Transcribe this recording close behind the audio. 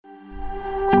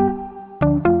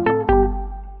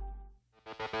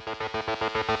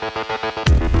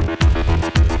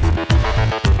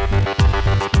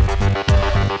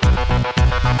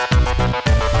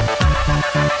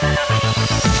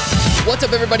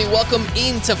everybody. Welcome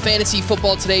into Fantasy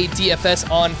Football Today, DFS,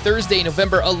 on Thursday,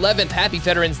 November 11th. Happy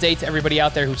Veterans Day to everybody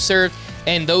out there who served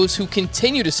and those who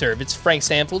continue to serve. It's Frank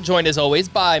Stanfield, joined as always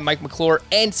by Mike McClure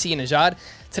and Sia Nejad.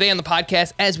 Today on the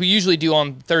podcast, as we usually do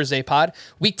on Thursday pod,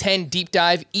 Week 10 deep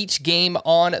dive, each game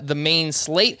on the main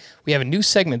slate. We have a new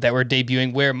segment that we're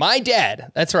debuting where my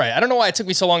dad, that's right, I don't know why it took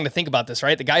me so long to think about this,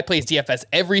 right? The guy plays DFS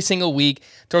every single week,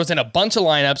 throws in a bunch of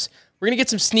lineups. We're going to get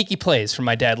some sneaky plays from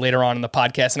my dad later on in the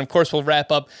podcast. And of course, we'll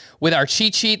wrap up with our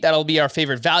cheat sheet. That'll be our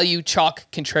favorite value, chalk,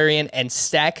 contrarian, and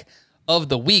stack of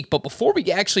the week. But before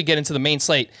we actually get into the main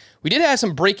slate, we did have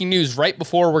some breaking news right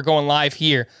before we're going live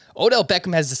here. Odell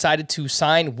Beckham has decided to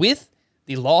sign with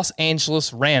the Los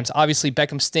Angeles Rams. Obviously,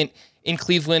 Beckham's stint in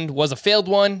Cleveland was a failed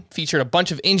one, featured a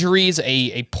bunch of injuries,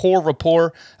 a poor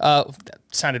rapport,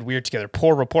 sounded weird together,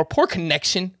 poor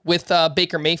connection with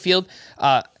Baker Mayfield.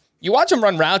 You watch him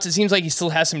run routes, it seems like he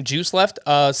still has some juice left.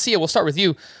 Sia, we'll start with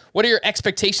you. What are your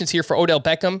expectations here for Odell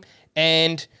Beckham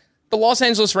and the Los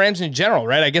Angeles Rams in general,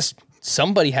 right? I guess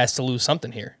somebody has to lose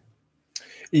something here.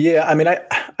 Yeah, I mean,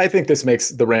 I think this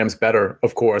makes the Rams better,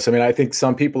 of course. I mean, I think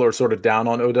some people are sort of down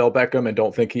on Odell Beckham and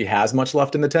don't think he has much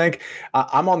left in the tank.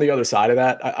 I'm on the other side of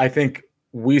that. I think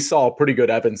we saw pretty good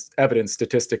evidence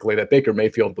statistically that Baker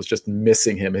Mayfield was just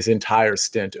missing him his entire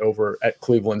stint over at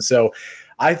Cleveland. So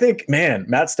I think, man,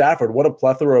 Matt Stafford, what a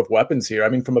plethora of weapons here. I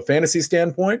mean, from a fantasy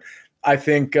standpoint, I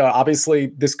think obviously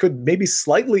this could maybe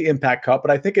slightly impact Kupp,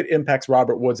 but I think it impacts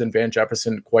Robert Woods and Van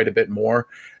Jefferson quite a bit more.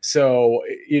 So,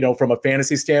 from a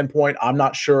fantasy standpoint, I'm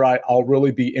not sure I'll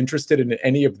really be interested in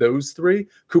any of those three.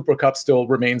 Cooper Kupp still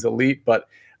remains elite, but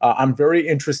I'm very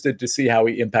interested to see how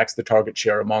he impacts the target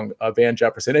share among Van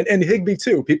Jefferson and Higbee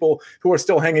too. People who are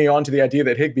still hanging on to the idea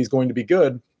that Higbee is going to be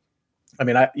good. I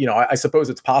mean, I suppose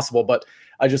it's possible, but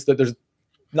I just that there's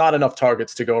not enough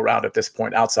targets to go around at this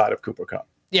point outside of Cooper Kupp.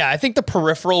 Yeah, I think the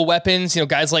peripheral weapons,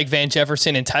 guys like Van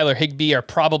Jefferson and Tyler Higbee are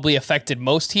probably affected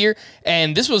most here.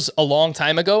 And this was a long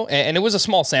time ago, and it was a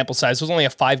small sample size. It was only a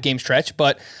 5-game stretch.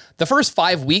 But the first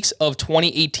 5 weeks of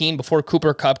 2018, before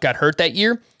Cooper Kupp got hurt that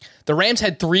year, the Rams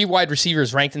had 3 wide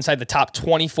receivers ranked inside the top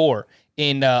 24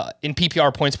 in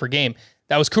PPR points per game.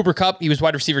 That was Cooper Kupp. He was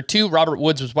wide receiver 2. Robert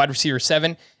Woods was wide receiver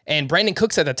 7. And Brandon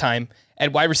Cooks at the time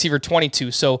at wide receiver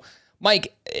 22. So,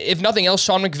 Mike, if nothing else,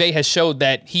 Sean McVay has showed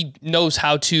that he knows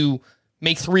how to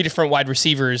make 3 different wide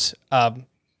receivers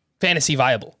fantasy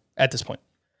viable at this point.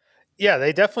 Yeah,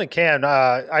 they definitely can.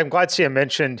 I'm glad Sia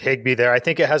mentioned Higbee there. I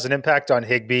think it has an impact on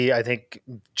Higbee. I think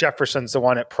Jefferson's the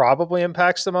one it probably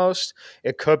impacts the most.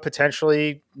 It could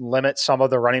potentially limit some of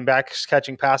the running backs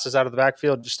catching passes out of the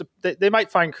backfield. They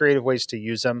might find creative ways to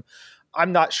use him.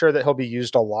 I'm not sure that he'll be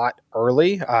used a lot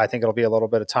early. I think it'll be a little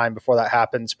bit of time before that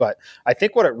happens. But I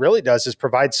think what it really does is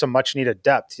provide some much needed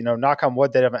depth. Knock on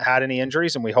wood, they haven't had any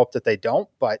injuries, and we hope that they don't.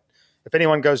 But if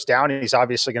anyone goes down, he's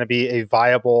obviously going to be a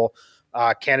viable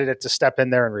candidate to step in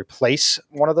there and replace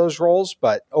one of those roles.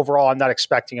 But overall, I'm not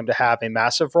expecting him to have a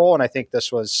massive role. And I think this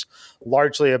was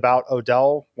largely about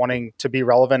Odell wanting to be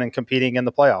relevant and competing in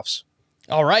the playoffs.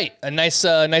 All right. A nice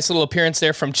little appearance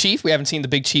there from Chief. We haven't seen the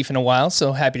big Chief in a while,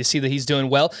 so happy to see that he's doing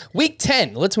well. Week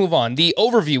 10, let's move on. The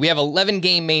overview, we have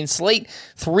 11-game main slate,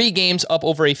 3 games up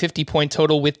over a 50-point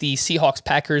total with the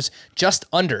Seahawks-Packers just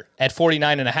under at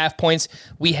 49.5 points.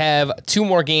 We have 2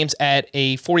 more games at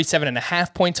a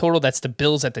 47.5-point total. That's the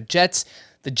Bills at the Jets,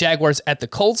 the Jaguars at the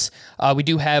Colts. We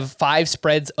do have 5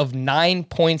 spreads of 9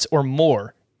 points or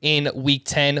more in Week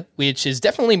 10, which is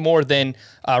definitely more than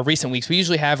recent weeks. We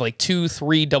usually have like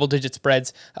 2-3 double-digit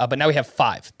spreads, but now we have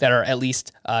 5 that are at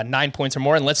least 9 points or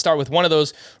more. And let's start with one of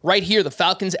those right here, the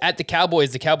Falcons at the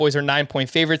Cowboys. The Cowboys are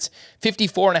 9-point favorites,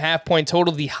 54.5-point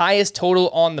total, the highest total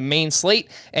on the main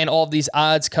slate, and all of these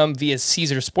odds come via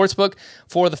Caesar Sportsbook.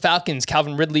 For the Falcons,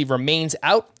 Calvin Ridley remains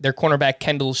out. Their cornerback,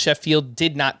 Kendall Sheffield,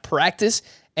 did not practice.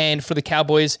 And for the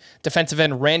Cowboys, defensive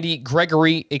end Randy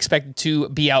Gregory expected to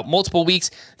be out multiple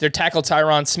weeks. Their tackle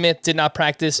Tyron Smith did not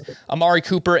practice. Amari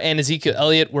Cooper and Ezekiel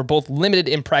Elliott were both limited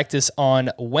in practice on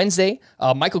Wednesday.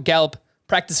 Michael Gallup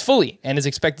practiced fully and is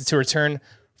expected to return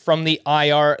from the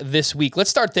IR this week. Let's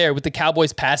start there with the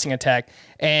Cowboys passing attack.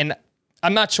 And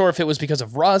I'm not sure if it was because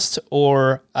of rust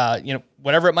or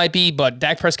whatever it might be, but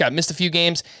Dak Prescott missed a few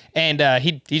games, and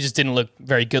he just didn't look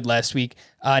very good last week.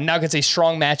 Now gets a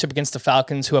strong matchup against the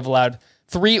Falcons, who have allowed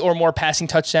 3 or more passing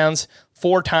touchdowns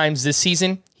 4 times this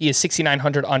season. He is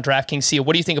 6,900 on DraftKings. Sia,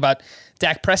 what do you think about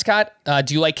Dak Prescott?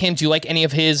 Do you like him? Do you like any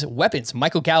of his weapons?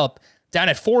 Michael Gallup down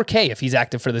at $4K if he's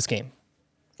active for this game.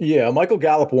 Yeah, Michael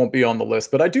Gallup won't be on the list,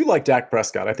 but I do like Dak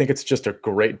Prescott. I think it's just a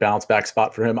great bounce back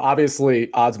spot for him.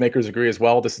 Obviously, odds makers agree as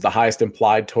well. This is the highest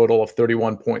implied total of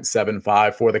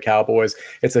 31.75 for the Cowboys.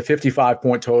 It's a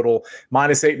 55-point total,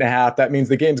 -8.5. That means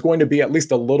the game's going to be at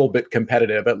least a little bit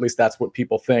competitive. At least that's what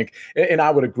people think. And I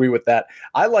would agree with that.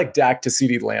 I like Dak to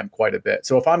CeeDee Lamb quite a bit.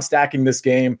 So if I'm stacking this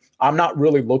game, I'm not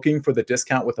really looking for the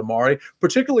discount with Amari,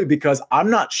 particularly because I'm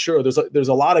not sure. There's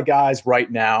a lot of guys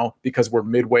right now, because we're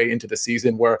midway into the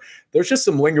season, where there's just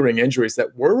some lingering injuries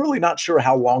that we're really not sure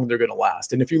how long they're going to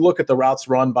last. And if you look at the routes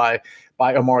run by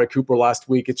Amari Cooper last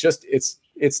week,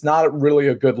 it's not really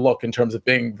a good look in terms of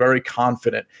being very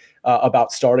confident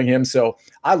about starting him. So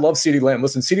I love CeeDee Lamb.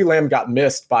 Listen, CeeDee Lamb got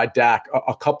missed by Dak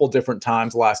a couple different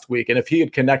times last week. And if he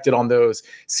had connected on those,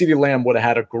 CeeDee Lamb would have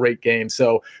had a great game.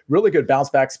 So really good bounce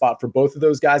back spot for both of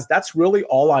those guys. That's really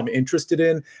all I'm interested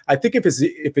in. I think if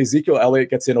Ezekiel Elliott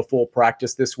gets in a full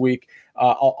practice this week,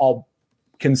 I'll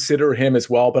consider him as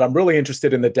well, but I'm really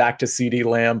interested in the Dak to CeeDee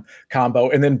Lamb combo,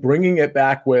 and then bringing it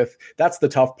back with, that's the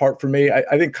tough part for me.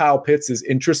 I think Kyle Pitts is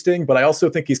interesting, but I also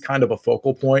think he's kind of a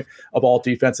focal point of all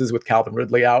defenses with Calvin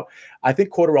Ridley out. I think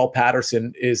Cordarrelle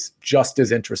Patterson is just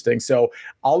as interesting. So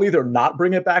I'll either not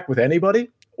bring it back with anybody,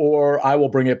 or I will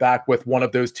bring it back with one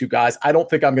of those two guys. I don't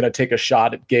think I'm going to take a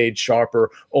shot at Gage Sharp or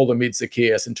Olamide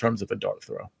Zaccheaus in terms of a dart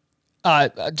throw.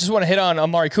 I just want to hit on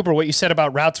Amari Cooper, what you said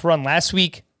about routes run last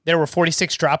week. There were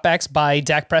 46 dropbacks by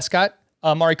Dak Prescott.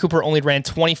 Amari Cooper only ran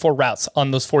 24 routes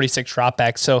on those 46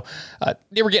 dropbacks. So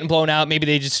they were getting blown out. Maybe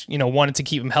they just wanted to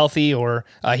keep him healthy, or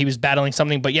he was battling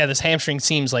something. But yeah, this hamstring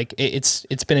seems like it's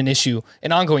been an issue,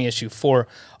 an ongoing issue for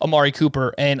Amari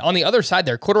Cooper. And on the other side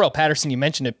there, Cordarrelle Patterson, you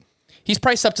mentioned it. He's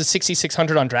priced up to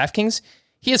 6,600 on DraftKings.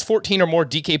 He has 14 or more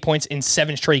DK points in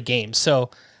 7 straight games. So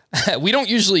we don't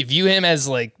usually view him as,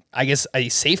 like, I guess, a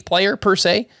safe player per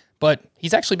se, but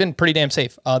he's actually been pretty damn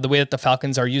safe the way that the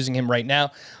Falcons are using him right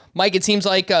now. Mike, it seems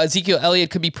like Ezekiel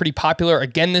Elliott could be pretty popular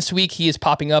again this week. He is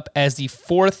popping up as the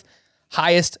 4th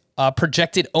highest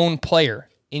projected owned player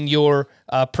in your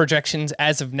projections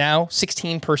as of now.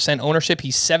 16% ownership.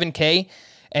 He's 7K,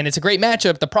 and it's a great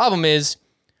matchup. The problem is,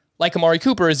 like Amari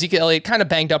Cooper, Ezekiel Elliott kind of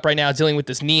banged up right now, dealing with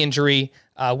this knee injury.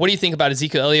 What do you think about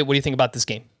Ezekiel Elliott? What do you think about this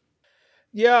game?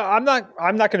 Yeah, I'm not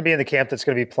going to be in the camp that's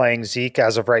going to be playing Zeke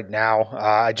as of right now.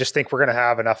 I just think we're going to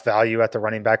have enough value at the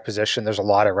running back position. There's a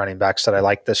lot of running backs that I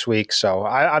like this week, so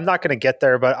I'm not going to get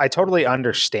there, but I totally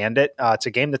understand it. It's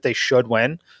a game that they should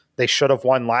win. They should have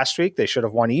won last week. They should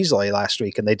have won easily last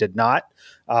week, and they did not.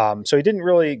 So he didn't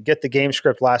really get the game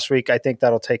script last week. I think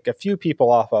that'll take a few people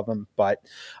off of him, but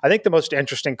I think the most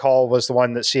interesting call was the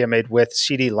one that Sia made with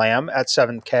CeeDee Lamb at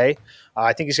 7K.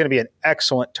 I think he's going to be an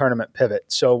excellent tournament pivot.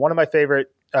 So one of my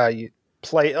favorite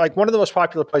one of the most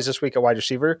popular plays this week at wide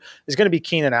receiver is going to be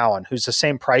Keenan Allen, who's the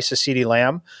same price as CeeDee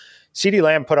Lamb. CeeDee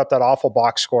Lamb put up that awful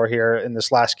box score here in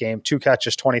this last game, 2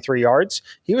 catches, 23 yards.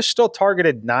 He was still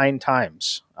targeted 9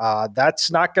 times.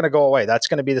 That's not going to go away. That's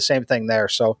going to be the same thing there.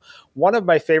 So one of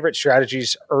my favorite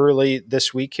strategies early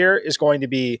this week here is going to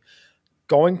be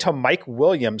going to Mike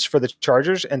Williams for the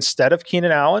Chargers instead of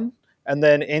Keenan Allen. And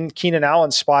then in Keenan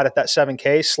Allen's spot at that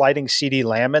 7K, sliding CeeDee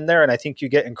Lamb in there. And I think you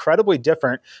get incredibly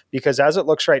different, because as it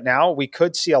looks right now, we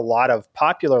could see a lot of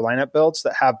popular lineup builds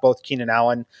that have both Keenan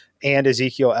Allen and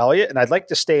Ezekiel Elliott. And I'd like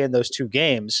to stay in those 2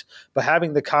 games, but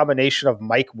having the combination of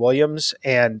Mike Williams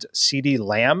and CeeDee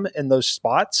Lamb in those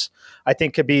spots, I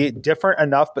think could be different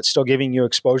enough, but still giving you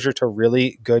exposure to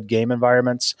really good game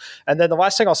environments. And then the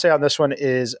last thing I'll say on this one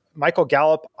is Michael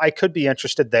Gallup. I could be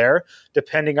interested there,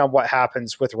 depending on what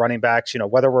happens with running backs,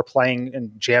 whether we're playing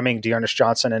and jamming Dearness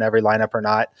Johnson in every lineup or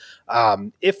not.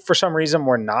 If for some reason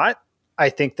we're not,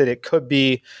 I think that it could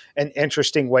be an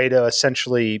interesting way to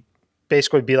essentially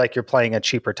basically be like you're playing a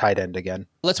cheaper tight end again.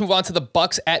 Let's move on to the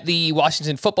Bucks at the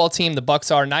Washington football team. The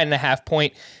Bucks are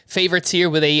 9.5-point favorites here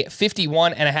with a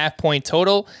 51.5-point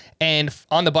total. And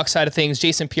on the Bucks side of things,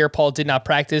 Jason Pierre-Paul did not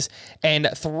practice, and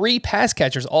 3 pass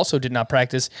catchers also did not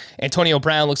practice. Antonio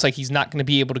Brown looks like he's not going to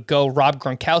be able to go. Rob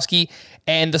Gronkowski,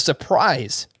 and the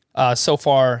surprise so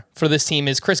far for this team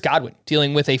is Chris Godwin,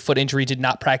 dealing with a foot injury, did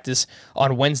not practice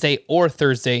on Wednesday or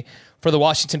Thursday. For the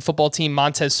Washington football team,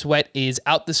 Montez Sweat is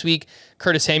out this week.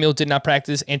 Curtis Samuel did not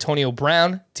practice. Antonio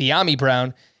Brown, De'Ami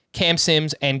Brown, Cam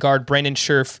Sims, and guard Brandon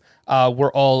Scherf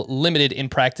were all limited in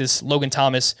practice. Logan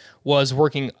Thomas was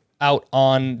working out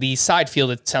on the side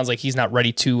field. It sounds like he's not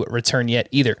ready to return yet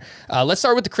either. Let's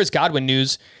start with the Chris Godwin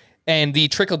news and the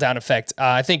trickle-down effect.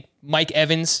 I think Mike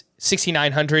Evans,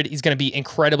 6,900, he's going to be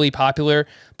incredibly popular.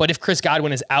 But if Chris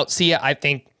Godwin is out, I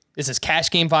think this is cash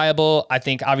game viable. I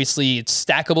think obviously it's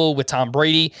stackable with Tom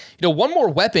Brady. One more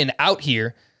weapon out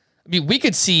here. I mean, we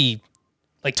could see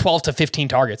like 12 to 15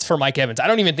 targets for Mike Evans. I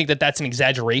don't even think that that's an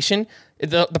exaggeration.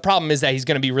 The problem is that he's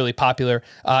going to be really popular.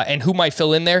 And who might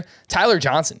fill in there? Tyler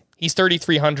Johnson. He's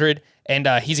 3,300 and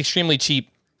he's extremely cheap.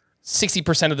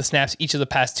 60% of the snaps each of the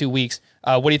past 2 weeks.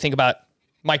 What do you think about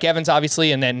Mike Evans,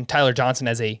 obviously, and then Tyler Johnson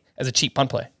as a cheap punt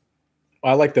play?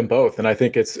 I like them both, and I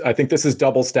think this is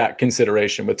double stack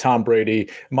consideration with Tom Brady,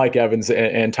 Mike Evans,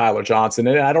 and Tyler Johnson.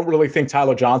 And I don't really think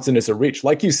Tyler Johnson is a reach.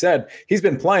 Like you said, he's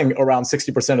been playing around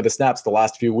 60% of the snaps the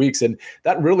last few weeks, and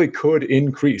that really could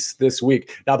increase this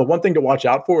week. Now, the one thing to watch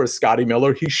out for is Scotty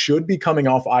Miller. He should be coming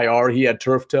off IR. He had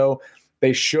turf toe.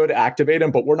 They should activate him,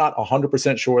 but we're not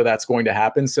 100% sure that's going to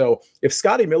happen. So if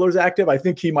Scotty Miller's active, I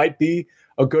think he might be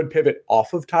a good pivot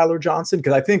off of Tyler Johnson,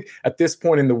 because I think at this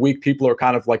point in the week, people are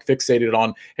kind of like fixated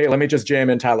on, hey, let me just jam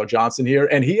in Tyler Johnson here.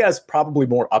 And he has probably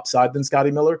more upside than Scotty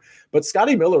Miller, but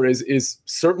Scotty Miller is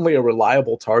certainly a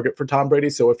reliable target for Tom Brady.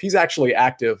 So if he's actually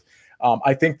active,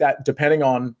 I think that depending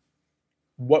on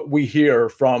what we hear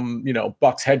from,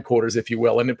 Bucs headquarters, if you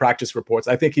will, and in practice reports,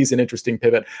 I think he's an interesting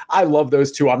pivot. I love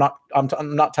those two. I'm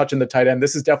not touching the tight end.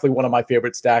 This is definitely one of my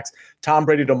favorite stacks. Tom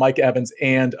Brady to Mike Evans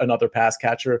and another pass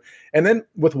catcher. And then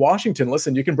with Washington,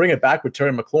 listen, you can bring it back with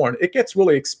Terry McLaurin. It gets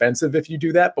really expensive if you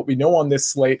do that, but we know on this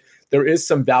slate, there is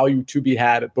some value to be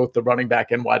had at both the running back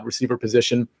and wide receiver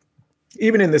position.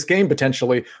 Even in this game,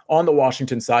 potentially on the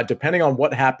Washington side, depending on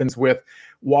what happens with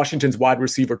Washington's wide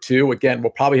receiver 2. Again,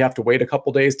 we'll probably have to wait a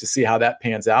couple days to see how that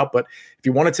pans out. But if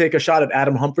you want to take a shot at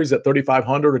Adam Humphries at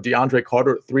 3,500 or DeAndre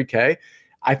Carter at 3K,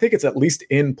 I think it's at least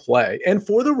in play. And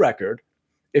for the record,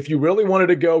 if you really wanted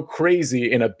to go crazy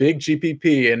in a big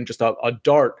GPP and just a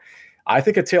dart, I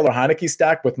think a Taylor Heineke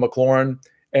stack with McLaurin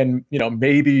and,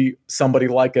 maybe somebody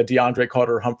like a DeAndre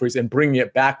Carter or Humphries and bringing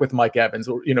it back with Mike Evans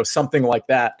or, something like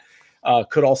that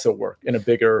could also work in a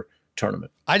bigger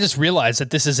tournament. I just realized that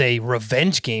this is a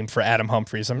revenge game for Adam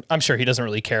Humphries. I'm sure he doesn't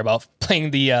really care about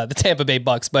playing the Tampa Bay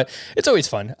Bucks, but it's always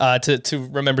fun to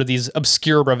remember these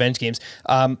obscure revenge games.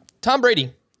 Tom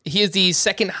Brady, he is the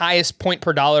second highest point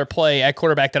per dollar play at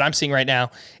quarterback that I'm seeing right now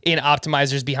in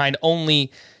optimizers, behind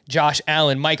only Josh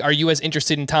Allen. Mike, are you as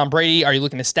interested in Tom Brady? Are you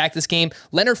looking to stack this game?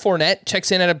 Leonard Fournette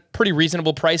checks in at a pretty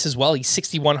reasonable price as well. He's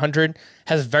 6,100,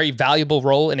 has a very valuable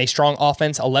role in a strong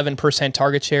offense, 11%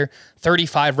 target share,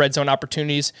 35 red zone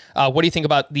opportunities. What do you think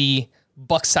about the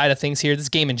Bucs side of things here, this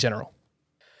game in general?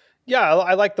 Yeah,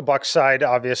 I like the Bucs side,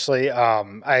 obviously.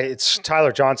 It's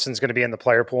Tyler Johnson's going to be in the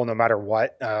player pool no matter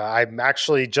what. I'm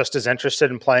actually just as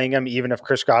interested in playing him, even if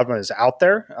Chris Godwin is out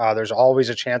there. There's always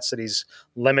a chance that he's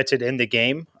limited in the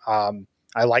game.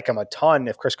 I like him a ton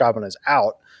if Chris Godwin is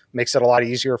out. Makes it a lot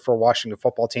easier for a Washington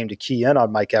football team to key in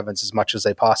on Mike Evans as much as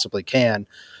they possibly can.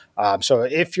 So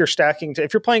if you're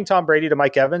playing Tom Brady to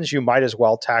Mike Evans, you might as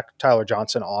well tack Tyler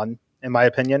Johnson on, in my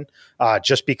opinion,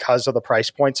 just because of the price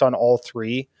points on all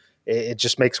three. It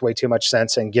just makes way too much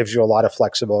sense and gives you a lot of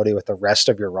flexibility with the rest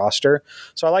of your roster.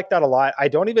 So I like that a lot. I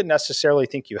don't even necessarily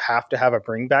think you have to have a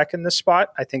bring back in this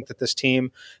spot. I think that this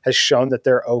team has shown that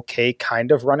they're okay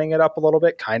kind of running it up a little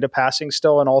bit, kind of passing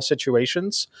still in all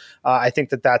situations. I think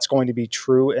that that's going to be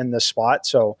true in this spot.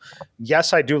 So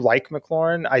yes, I do like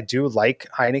McLaurin. I do like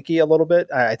Heineke a little bit.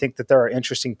 I think that there are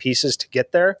interesting pieces to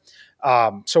get there.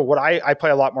 So what I play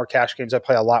a lot more cash games. I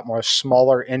play a lot more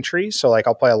smaller entries. So like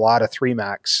I'll play a lot of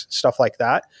 3-max, stuff like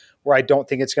that, where I don't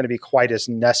think it's going to be quite as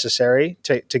necessary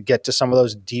to get to some of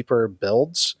those deeper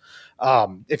builds.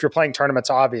 If you're playing tournaments,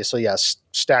 obviously, yes,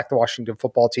 stack the Washington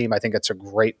football team. I think it's a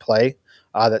great play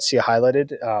that Sia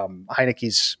highlighted.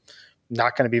 Heineke's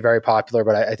not going to be very popular,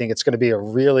 but I think it's going to be a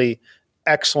really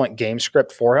excellent game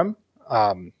script for him.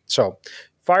 So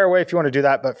fire away if you want to do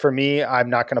that. But for me,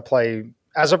 I'm not going to play.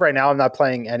 As of right now, I'm not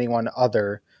playing anyone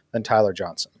other than Tyler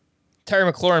Johnson.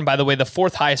 Terry McLaurin, by the way, the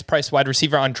fourth highest priced wide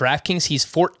receiver on DraftKings. He's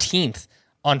 14th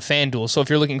on FanDuel. So if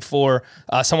you're looking for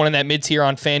someone in that mid-tier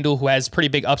on FanDuel who has pretty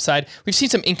big upside, we've seen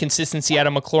some inconsistency out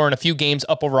of McLaurin, a few games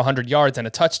up over 100 yards and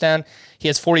a touchdown. He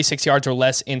has 46 yards or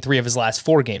less in 3 of his last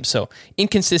 4 games. So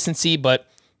inconsistency, but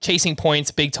chasing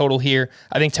points, big total here.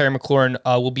 I think Terry McLaurin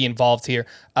will be involved here.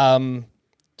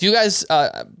 Do you guys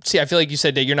see? I feel like you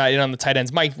said that you're not in on the tight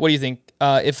ends. Mike, what do you think?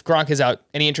 If Gronk is out,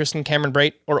 any interest in Cameron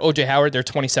Brate or OJ Howard? They're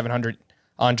 2,700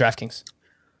 on DraftKings.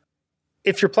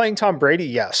 If you're playing Tom Brady,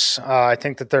 yes. I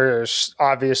think that there's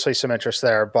obviously some interest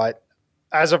there. But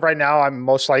as of right now, I'm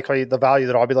most likely the value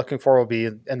that I'll be looking for will be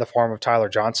in the form of Tyler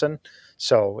Johnson.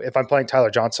 So if I'm playing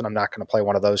Tyler Johnson, I'm not going to play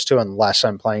one of those two unless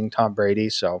I'm playing Tom Brady.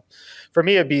 So for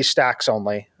me, it'd be stacks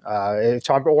only.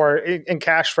 Or in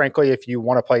cash, frankly, if you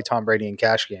want to play Tom Brady in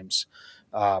cash games,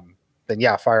 then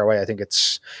yeah, fire away. I think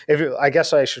I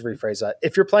guess I should rephrase that.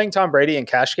 If you're playing Tom Brady in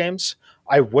cash games,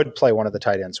 I would play one of the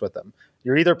tight ends with them.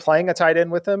 You're either playing a tight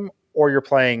end with him or you're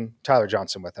playing Tyler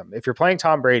Johnson with him. If you're playing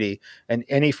Tom Brady in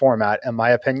any format, in my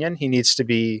opinion, he needs to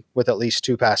be with at least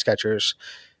 2 pass catchers.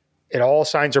 All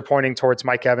signs are pointing towards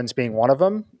Mike Evans being one of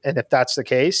them. And if that's the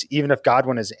case, even if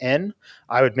Godwin is in,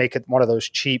 I would make it one of those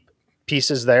cheap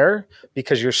pieces there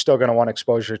because you're still going to want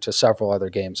exposure to several other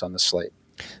games on the slate.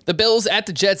 The Bills at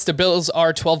the Jets. The Bills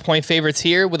are 12-point favorites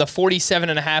here with a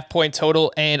 47.5-point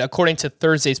total. And according to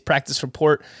Thursday's practice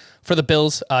report for the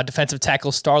Bills, defensive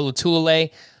tackle Star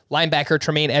Lotulelei, linebacker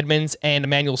Tremaine Edmonds, and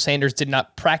Emmanuel Sanders did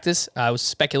not practice. It was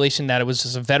speculation that it was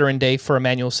just a veteran day for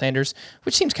Emmanuel Sanders,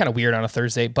 which seems kind of weird on a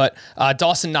Thursday. But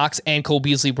Dawson Knox and Cole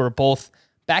Beasley were both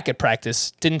back at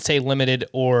practice. Didn't say limited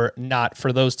or not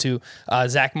for those two.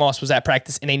 Zach Moss was at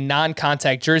practice in a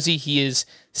non-contact jersey. He is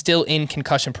still in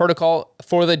concussion protocol.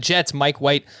 For the Jets, Mike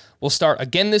White will start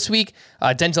again this week.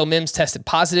 Denzel Mims tested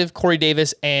positive. Corey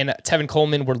Davis and Tevin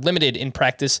Coleman were limited in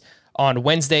practice on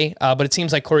Wednesday, but it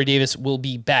seems like Corey Davis will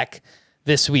be back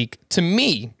this week. To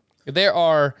me,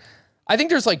 I think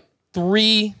there's like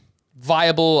 3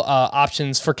 viable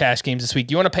options for cash games this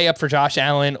week. You want to pay up for Josh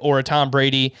Allen or a Tom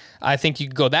Brady? I think you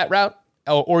could go that route,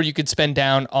 or you could spend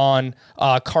down on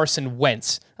Carson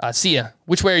Wentz. Sia,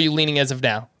 which way are you leaning as of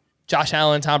now? Josh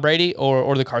Allen, Tom Brady,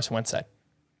 or the Carson Wentz side?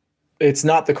 It's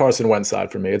not the Carson Wentz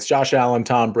side for me. It's Josh Allen,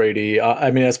 Tom Brady.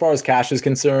 I mean, as far as cash is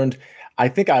concerned, I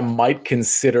think I might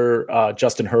consider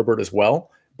Justin Herbert as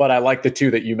well, but I like the 2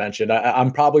 that you mentioned.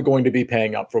 I'm probably going to be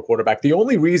paying up for quarterback. The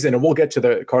only reason, and we'll get to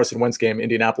the Carson Wentz game,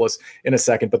 Indianapolis, in a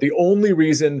second, but the only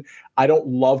reason I don't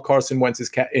love Carson Wentz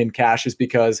in cash is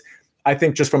because I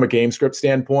think just from a game script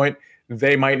standpoint,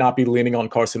 they might not be leaning on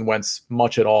Carson Wentz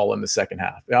much at all in the second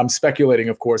half. I'm speculating,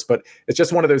 of course, but it's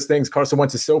just one of those things. Carson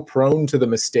Wentz is so prone to the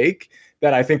mistake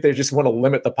that I think they just want to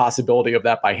limit the possibility of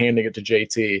that by handing it to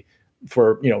JT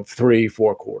for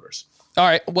 3-4 quarters. All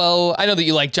right. Well, I know that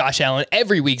you like Josh Allen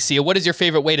every week, Sia. What is your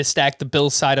favorite way to stack the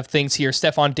Bills side of things here?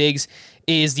 Stephon Diggs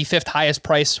is the 5th highest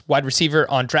priced wide receiver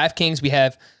on DraftKings. We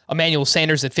have Emmanuel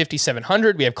Sanders at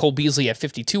 5,700. We have Cole Beasley at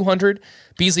 5,200.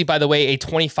 Beasley, by the way, a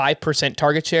 25%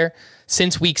 target share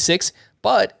since week 6.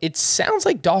 But it sounds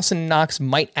like Dawson Knox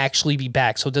might actually be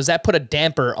back. So does that put a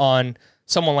damper on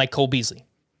someone like Cole Beasley?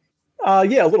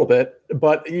 Yeah, a little bit.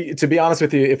 But to be honest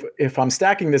with you, if I'm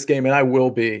stacking this game, and I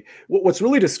will be, what's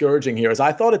really discouraging here is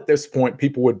I thought at this point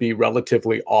people would be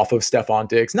relatively off of Stephon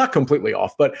Diggs, not completely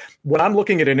off, but when I'm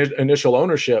looking at initial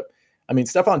ownership, I mean,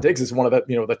 Stephon Diggs is one of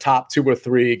the top 2 or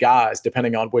 3 guys,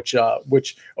 depending on which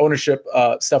ownership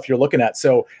stuff you're looking at.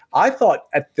 So I thought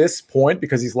at this point,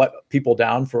 because he's let people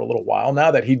down for a little while now,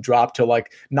 that he'd drop to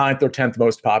like 9th or 10th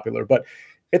most popular. But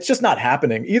it's just not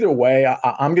happening. Either way,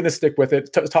 I'm going to stick with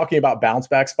it. Talking about bounce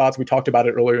back spots, we talked about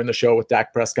it earlier in the show with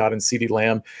Dak Prescott and CeeDee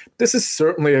Lamb. This is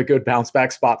certainly a good bounce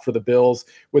back spot for the Bills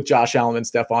with Josh Allen and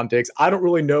Stephon Diggs. I don't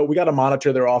really know. We got to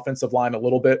monitor their offensive line a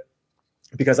little bit,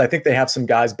 because I think they have some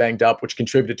guys banged up, which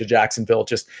contributed to Jacksonville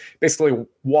just basically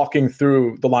walking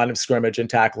through the line of scrimmage and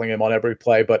tackling him on every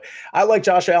play. But I like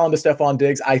Josh Allen to Stephon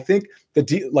Diggs. I think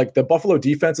the Buffalo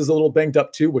defense is a little banged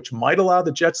up too, which might allow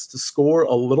the Jets to score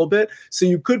a little bit. So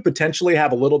you could potentially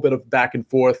have a little bit of back and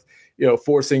forth,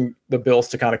 forcing the Bills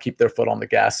to kind of keep their foot on the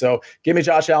gas. So give me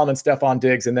Josh Allen and Stephon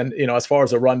Diggs. And then, as far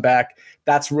as a run back,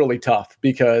 that's really tough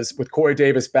because with Corey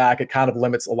Davis back, it kind of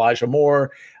limits Elijah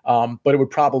Moore. But it would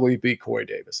probably be Corey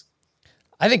Davis.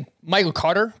 I think Michael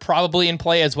Carter probably in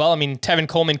play as well. I mean, Tevin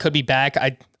Coleman could be back.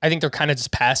 I think they're kind of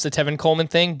just past the Tevin Coleman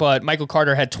thing, but Michael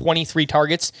Carter had 23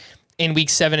 targets in week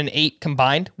 7 and 8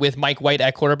 combined with Mike White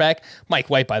at quarterback. Mike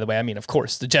White, by the way, I mean, of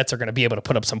course, the Jets are going to be able to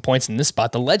put up some points in this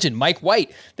spot. The legend, Mike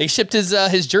White, they shipped his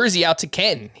jersey out to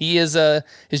Ken. He is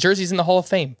his jersey's in the Hall of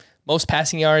Fame. Most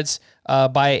passing yards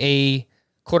by a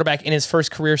quarterback in his first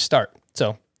career start.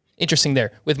 So interesting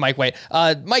there with Mike White.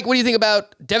 Mike, what do you think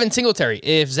about Devin Singletary?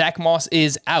 If Zach Moss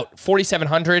is out,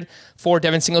 4,700 for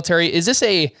Devin Singletary. Is this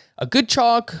a good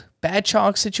chalk, bad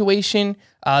chalk situation?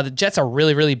 The Jets are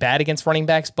really, really bad against running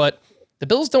backs, but the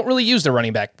Bills don't really use their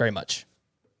running back very much.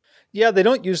 Yeah, they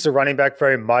don't use the running back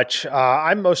very much.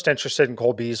 I'm most interested in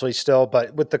Cole Beasley still,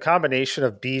 but with the combination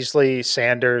of Beasley,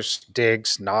 Sanders,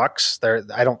 Diggs, Knox,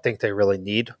 I don't think they really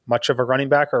need much of a running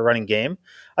back or a running game.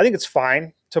 I think it's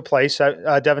fine to play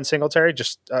Devin Singletary,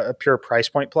 just a pure price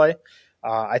point play.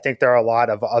 I think there are a lot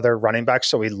of other running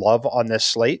backs that we love on this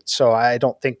slate, so I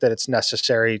don't think that it's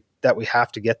necessary that we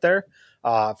have to get there.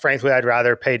 Frankly, I'd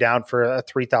rather pay down for a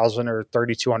 $3,000 or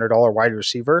 $3,200 wide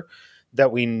receiver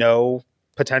that we know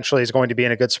potentially is going to be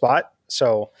in a good spot.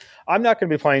 So I'm not going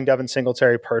to be playing Devin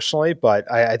Singletary personally,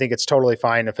 but I think it's totally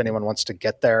fine if anyone wants to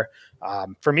get there.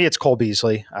 For me, it's Cole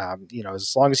Beasley.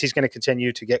 As long as he's going to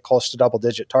continue to get close to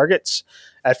double-digit targets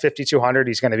at 5,200,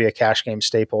 he's going to be a cash game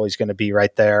staple. He's going to be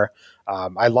right there.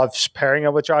 I love pairing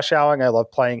him with Josh Allen. I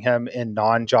love playing him in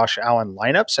non-Josh Allen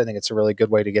lineups. I think it's a really good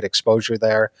way to get exposure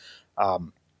there.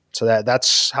 So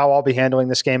that's how I'll be handling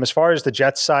this game. As far as the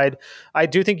Jets side, I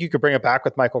do think you could bring it back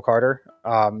with Michael Carter.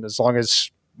 As long as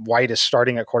White is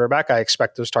starting at quarterback, I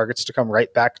expect those targets to come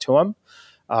right back to him.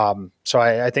 So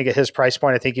I think at his price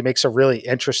point, I think he makes a really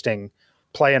interesting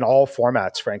play in all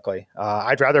formats, frankly.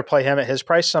 I'd rather play him at his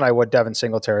price than I would Devin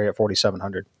Singletary at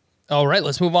 4,700. All right,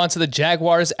 let's move on to the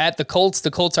Jaguars at the Colts.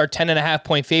 The Colts are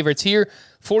 10.5-point favorites here,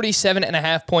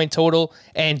 47.5-point total,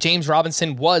 and James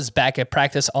Robinson was back at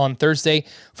practice on Thursday.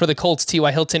 For the Colts,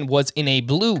 T.Y. Hilton was in a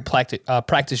blue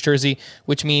practice jersey,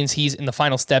 which means he's in the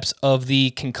final steps of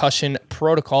the concussion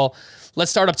protocol.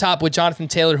 Let's start up top with Jonathan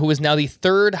Taylor, who is now the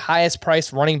third highest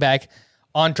priced running back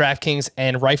on DraftKings,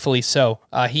 and rightfully so.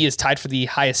 He is tied for the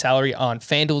highest salary on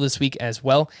FanDuel this week as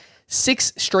well.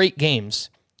 6 straight games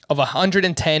of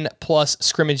 110 plus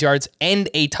scrimmage yards and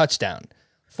a touchdown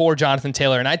for Jonathan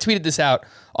Taylor. And I tweeted this out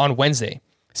on Wednesday.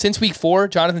 Since week 4,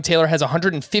 Jonathan Taylor has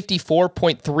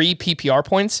 154.3 PPR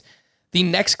points. The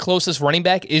next closest running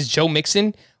back is Joe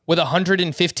Mixon with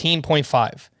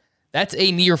 115.5. That's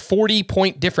a near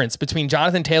 40-point difference between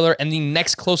Jonathan Taylor and the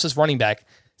next closest running back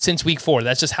since week 4.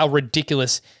 That's just how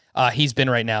ridiculous he's been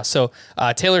right now. So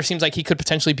Taylor seems like he could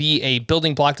potentially be a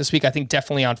building block this week. I think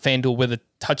definitely on FanDuel with a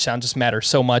touchdown just matters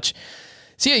so much.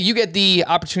 So yeah, you get the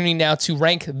opportunity now to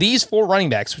rank these 4 running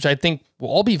backs, which I think will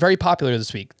all be very popular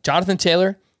this week. Jonathan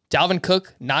Taylor, Dalvin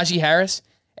Cook, Najee Harris,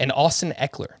 and Austin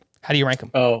Eckler. How do you rank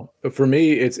them? Oh, for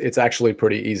me, it's actually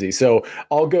pretty easy. So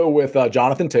I'll go with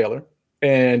Jonathan Taylor.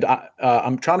 And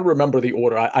I'm trying to remember the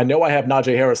order. I know I have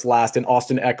Najee Harris last and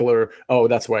Austin Eckler. Oh,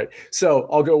 that's right. So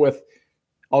I'll go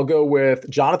with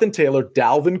Jonathan Taylor,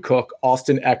 Dalvin Cook,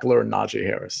 Austin Eckler, and Najee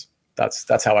Harris.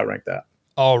 That's how I rank that.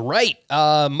 All right.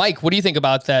 Mike, what do you think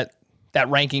about that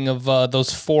ranking of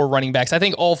those 4 running backs? I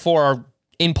think all 4 are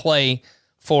in play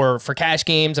for cash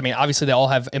games. I mean, obviously they all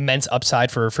have immense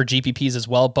upside for GPPs as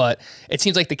well, but it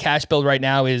seems like the cash build right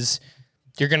now is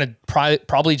you're going to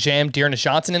probably jam Dearness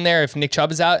Johnson in there if Nick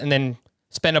Chubb is out, and then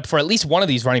spend up for at least one of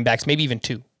these running backs, maybe even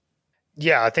 2.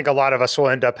 Yeah, I think a lot of us will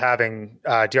end up having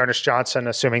Dearness Johnson,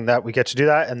 assuming that we get to do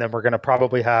that. And then we're going to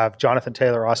probably have Jonathan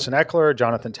Taylor, Austin Eckler,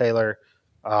 Jonathan Taylor,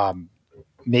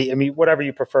 whatever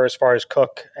you prefer as far as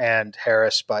Cook and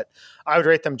Harris. But I would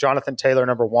rate them Jonathan Taylor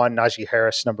number 1, Najee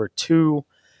Harris number 2,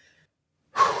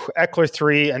 Eckler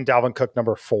 3, and Dalvin Cook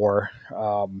number 4.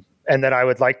 And then I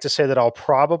would like to say that I'll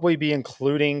probably be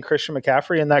including Christian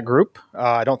McCaffrey in that group.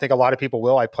 I don't think a lot of people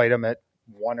will. I played him at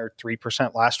 1 or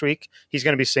 3% last week. He's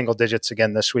going to be single digits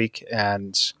again this week,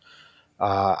 and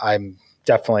I'm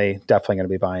definitely going to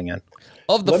be buying in.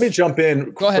 Let me jump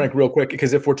in, Frank, real quick,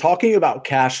 because if we're talking about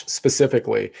cash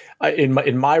specifically, in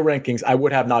my rankings, I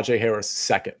would have Najee Harris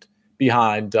second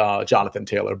behind Jonathan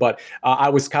Taylor. But I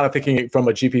was kind of thinking from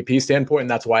a GPP standpoint, and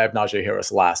that's why I have Najee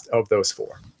Harris last of those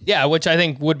 4. Yeah, which I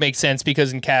think would make sense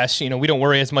because in cash, we don't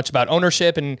worry as much about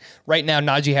ownership. And right now,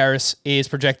 Najee Harris is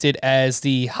projected as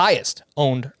the highest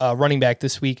owned running back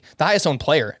this week, the highest owned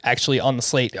player actually on the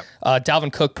slate. Yep.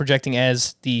 Dalvin Cook projecting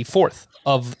as the 4th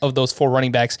of those 4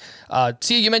 running backs.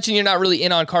 See, you mentioned you're not really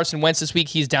in on Carson Wentz this week.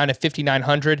 He's down at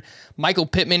 5,900. Michael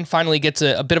Pittman finally gets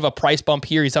a bit of a price bump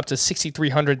here. He's up to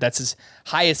 6,300. That's his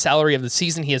highest salary of the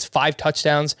season. He has 5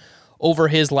 touchdowns over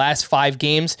his last 5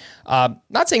 games.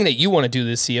 Not saying that you want to do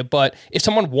this, Sia, but if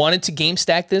someone wanted to game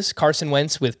stack this, Carson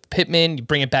Wentz with Pittman, you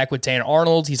bring it back with Dan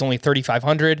Arnold. He's only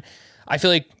 3,500. I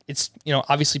feel like it's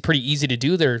obviously pretty easy to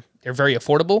do. They're very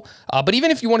affordable. But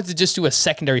even if you wanted to just do a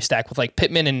secondary stack with like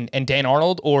Pittman and Dan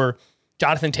Arnold, or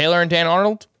Jonathan Taylor and Dan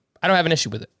Arnold, I don't have an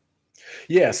issue with it.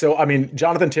 Yeah, so I mean,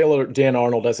 Jonathan Taylor, Dan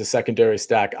Arnold as a secondary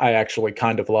stack, I actually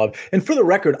kind of love. And for the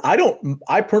record,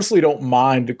 I personally don't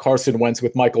mind Carson Wentz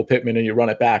with Michael Pittman and you run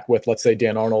it back with, let's say,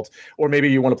 Dan Arnold, or maybe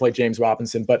you want to play James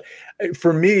Robinson. But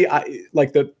for me, I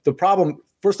like the problem.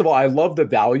 First of all, I love the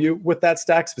value with that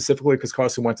stack specifically because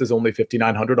Carson Wentz is only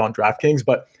 5,900 on DraftKings,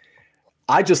 but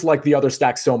I just like the other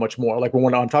stacks so much more. Like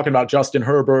when I'm talking about Justin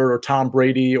Herbert or Tom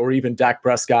Brady or even Dak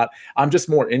Prescott, I'm just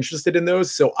more interested in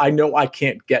those. So I know I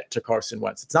can't get to Carson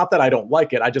Wentz. It's not that I don't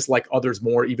like it. I just like others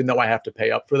more, even though I have to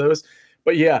pay up for those.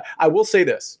 But yeah, I will say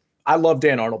this. I love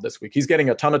Dan Arnold this week. He's getting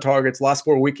a ton of targets. Last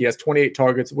 4 weeks, he has 28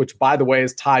 targets, which, by the way,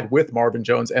 is tied with Marvin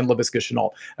Jones and Laviska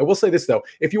Shenault. I will say this, though.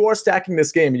 If you are stacking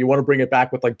this game and you want to bring it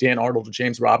back with like Dan Arnold or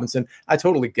James Robinson, I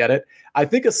totally get it. I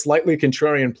think a slightly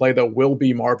contrarian play, though, will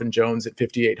be Marvin Jones at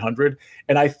 5,800.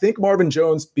 And I think Marvin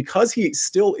Jones, because he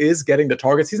still is getting the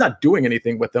targets, he's not doing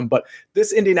anything with them, but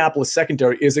this Indianapolis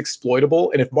secondary is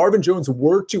exploitable. And if Marvin Jones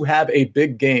were to have a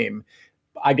big game,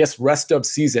 I guess rest of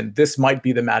season, this might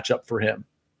be the matchup for him.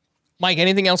 Mike,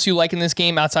 anything else you like in this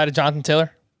game outside of Jonathan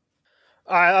Taylor?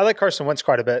 I like Carson Wentz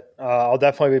quite a bit. I'll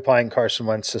definitely be playing Carson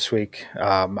Wentz this week.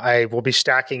 I will be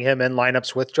stacking him in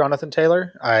lineups with Jonathan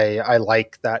Taylor. I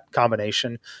like that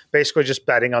combination. Basically just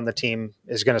betting on the team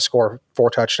is going to score 4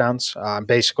 touchdowns.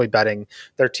 Basically betting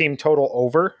their team total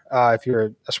over. If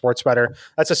you're a sports bettor,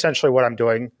 that's essentially what I'm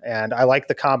doing. And I like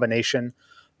the combination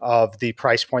of the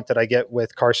price point that I get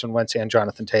with Carson Wentz and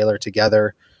Jonathan Taylor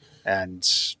together. And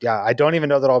yeah, I don't even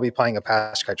know that I'll be playing a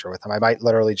pass catcher with him. I might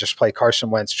literally just play Carson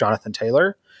Wentz, Jonathan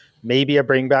Taylor, maybe a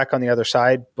bring back on the other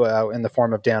side in the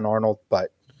form of Dan Arnold.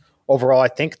 But overall, I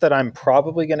think that I'm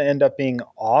probably going to end up being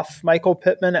off Michael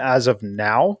Pittman as of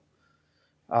now,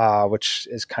 which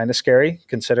is kind of scary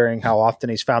considering how often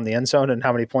he's found the end zone and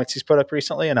how many points he's put up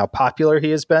recently and how popular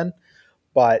he has been.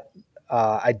 But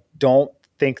I don't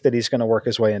think that he's going to work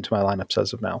his way into my lineups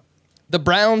as of now. The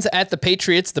Browns at the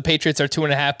Patriots. The Patriots are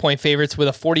 2.5-point favorites with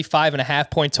a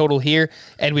 45.5-point total here.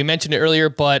 And we mentioned it earlier,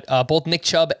 but both Nick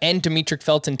Chubb and Demetric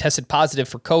Felton tested positive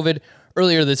for COVID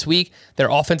earlier this week. Their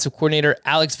offensive coordinator,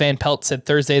 Alex Van Pelt, said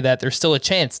Thursday that there's still a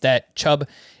chance that Chubb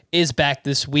is back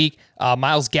this week.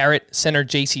 Myles Garrett, center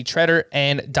J.C. Treader,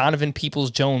 and Donovan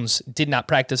Peoples-Jones did not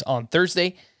practice on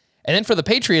Thursday. And then for the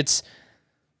Patriots,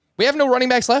 we have no running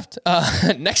backs left.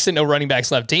 Next to no running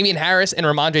backs left. Damian Harris and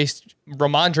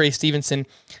Ramondre Stevenson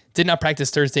did not practice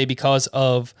Thursday because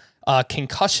of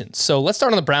concussions. So let's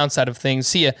start on the Brown side of things.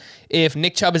 See ya. If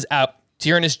Nick Chubb is out,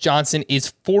 Dearness Johnson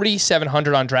is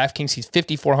 4,700 on DraftKings. He's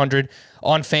 5,400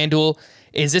 on FanDuel.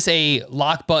 Is this a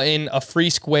lock button, a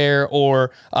free square, or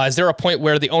is there a point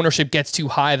where the ownership gets too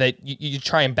high that you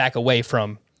try and back away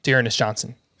from Dearness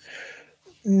Johnson?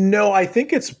 No, I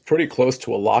think it's pretty close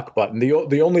to a lock button.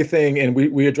 The only thing, and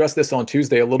we addressed this on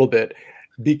Tuesday a little bit,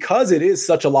 because it is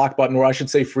such a lock button, or I should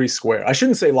say free square. I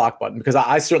shouldn't say lock button because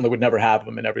I certainly would never have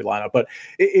them in every lineup, but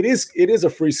it is a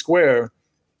free square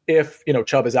if,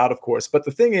 Chubb is out, of course. But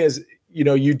the thing is,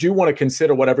 you do want to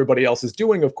consider what everybody else is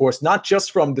doing, of course, not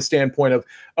just from the standpoint of,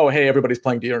 oh, hey, everybody's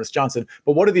playing Dearness Johnson,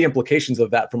 but what are the implications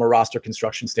of that from a roster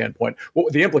construction standpoint? Well,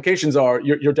 the implications are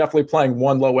you're definitely playing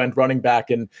one low-end running back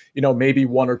and, maybe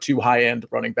one or two high-end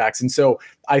running backs. And so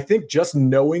I think just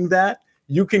knowing that,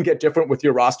 you can get different with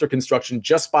your roster construction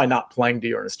just by not playing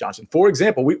Dearness Johnson. For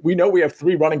example, we know we have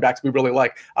 3 running backs we really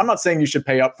like. I'm not saying you should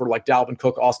pay up for like Dalvin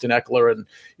Cook, Austin Eckler, and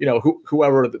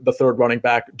whoever the third running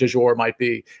back du jour might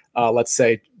be. Let's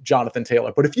say Jonathan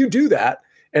Taylor. But if you do that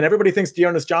and everybody thinks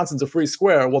Dearness Johnson's a free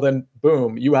square, well then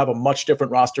boom, you have a much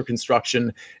different roster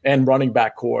construction and running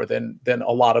back core than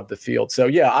a lot of the field. So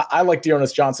yeah, I like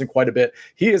Dearness Johnson quite a bit.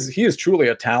 He is truly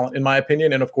a talent in my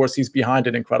opinion, and of course he's behind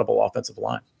an incredible offensive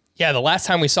line. Yeah, the last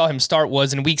time we saw him start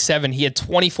was in Week 7. He had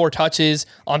 24 touches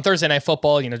on Thursday Night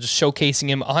Football, just showcasing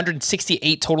him.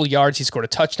 168 total yards. He scored a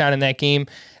touchdown in that game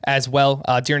as well.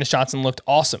 Dearness Johnson looked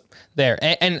awesome there.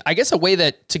 And I guess a way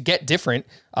that to get different,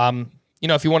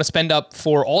 if you want to spend up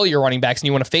for all your running backs and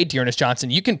you want to fade Dearness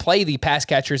Johnson, you can play the pass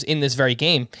catchers in this very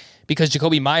game because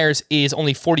Jacoby Myers is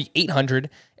only 4,800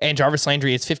 and Jarvis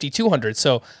Landry is 5,200.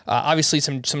 So obviously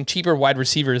some cheaper wide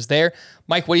receivers there.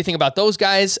 Mike, what do you think about those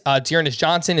guys? Dearness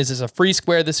Johnson, is this a free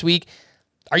square this week?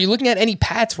 Are you looking at any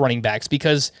Pats running backs?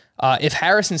 Because if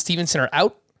Harris and Stevenson are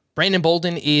out, Brandon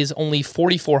Bolden is only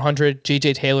 4,400.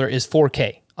 J.J. Taylor is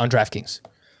 4K on DraftKings.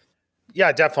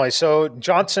 Yeah, definitely. So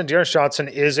Dearness Johnson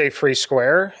is a free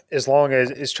square as long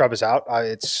as Chubb is out.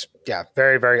 It's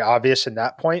very, very obvious in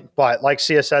that point. But like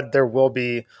Sia said,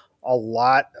 there's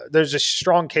a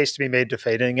strong case to be made to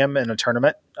fading him in a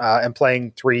tournament and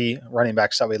playing 3 running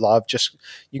backs that we love. Just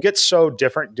you get so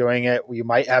different doing it. You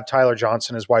might have Tyler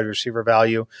Johnson as wide receiver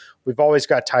value. We've always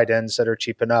got tight ends that are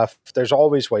cheap enough. There's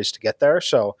always ways to get there.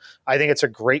 So I think it's a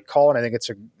great call, and I think it's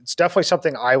definitely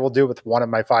something I will do with one of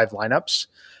my 5 lineups.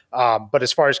 But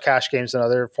as far as cash games and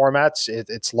other formats,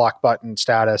 it's lock button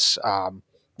status.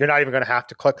 You're not even going to have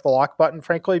to click the lock button,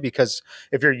 frankly, because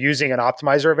if you're using an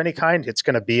optimizer of any kind, it's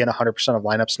going to be in 100% of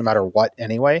lineups no matter what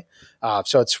anyway.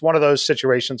 So it's one of those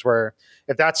situations where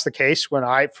if that's the case,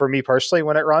 for me personally,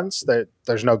 when it runs,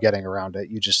 there's no getting around it.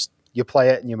 You play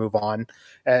it and you move on.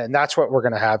 And that's what we're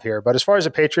going to have here. But as far as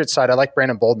the Patriots side, I like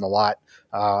Brandon Bolden a lot.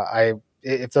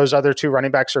 If those other 2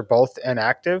 running backs are both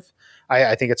inactive,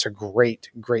 I think it's a great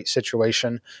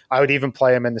situation. I would even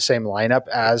play him in the same lineup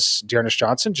as Dearness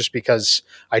Johnson, just because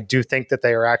I do think that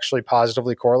they are actually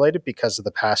positively correlated because of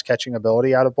the pass catching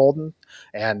ability out of Bolden.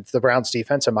 And the Browns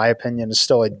defense, in my opinion, is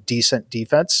still a decent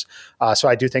defense. So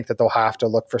I do think that they'll have to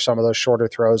look for some of those shorter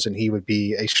throws, and he would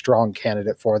be a strong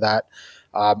candidate for that.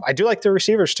 I do like the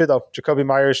receivers too, though. Jakobi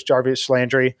Meyers, Jarvis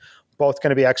Landry, both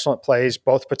going to be excellent plays,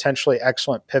 both potentially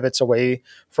excellent pivots away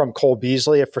from Cole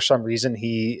Beasley if for some reason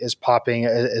he is popping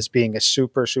as being a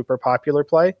super, super popular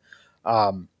play.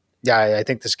 I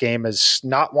think this game is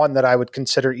not one that I would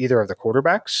consider either of the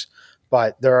quarterbacks,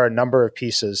 but there are a number of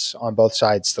pieces on both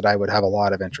sides that I would have a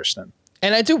lot of interest in.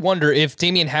 And I do wonder if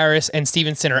Damian Harris and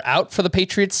Stevenson are out for the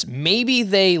Patriots, maybe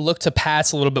they look to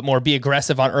pass a little bit more, be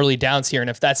aggressive on early downs here. And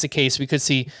if that's the case, we could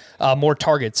see more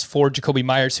targets for Jakobi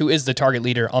Meyers, who is the target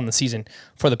leader on the season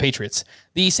for the Patriots.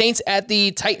 The Saints at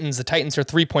the Titans. The Titans are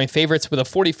 3-point favorites with a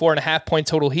 44.5 point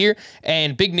total here.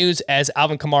 And big news as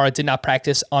Alvin Kamara did not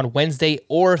practice on Wednesday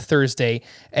or Thursday.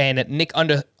 And Nick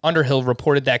Underhill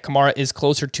reported that Kamara is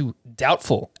closer to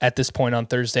doubtful at this point on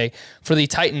Thursday. For the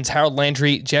Titans, Harold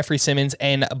Landry, Jeffrey Simmons,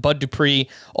 and Bud Dupree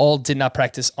all did not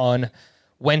practice on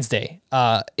Wednesday.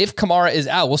 If Kamara is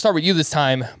out, we'll start with you this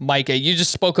time, Mike. You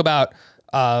just spoke about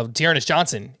Dearness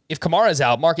Johnson. If Kamara is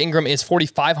out, Mark Ingram is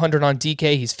 4,500 on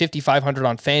DK. He's 5,500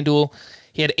 on FanDuel.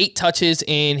 He had 8 touches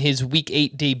in his Week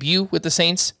 8 debut with the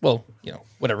Saints. Well,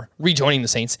 rejoining the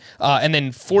Saints. And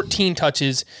then 14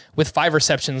 touches with 5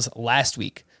 receptions last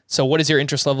week. So what is your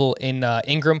interest level in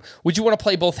Ingram? Would you want to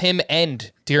play both him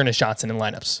and Dearness Johnson in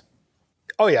lineups?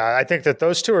 Oh yeah, I think that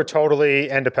those two are totally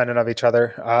independent of each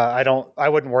other. I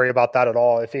wouldn't worry about that at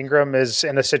all. If Ingram is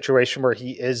in a situation where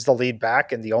he is the lead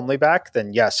back and the only back,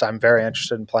 then yes, I'm very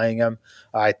interested in playing him.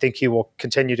 I think he will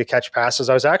continue to catch passes.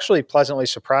 I was actually pleasantly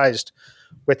surprised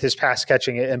with his pass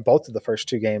catching in both of the first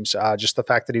 2 games. Just the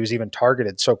fact that he was even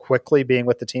targeted so quickly being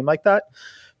with the team like that.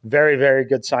 Very, very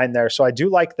good sign there. So I do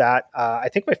like that. I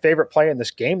think my favorite player in this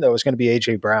game, though, is going to be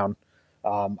A.J. Brown.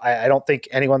 I don't think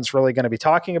anyone's really going to be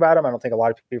talking about him. I don't think a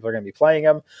lot of people are going to be playing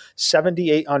him.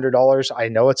 $7,800. I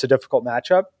know it's a difficult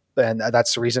matchup, and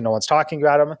that's the reason no one's talking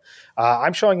about him.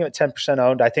 I'm showing him at 10%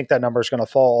 owned. I think that number is going to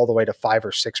fall all the way to 5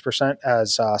 or 6%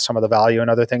 as some of the value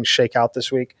and other things shake out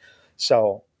this week.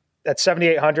 So at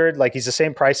 7,800, like he's the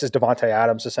same price as Devontae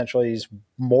Adams. Essentially, he's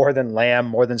more than Lamb,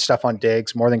 more than Stephon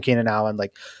Diggs, more than Keenan Allen.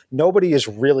 Like nobody is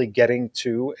really getting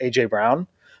to A.J. Brown,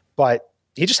 but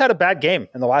he just had a bad game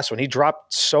in the last one. He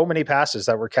dropped so many passes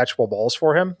that were catchable balls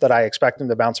for him that I expect him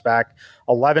to bounce back.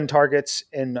 11 targets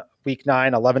in week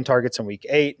 9, 11 targets in week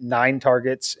 8, 9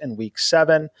 targets in week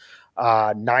 7,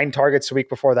 9 targets the week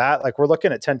before that. Like we're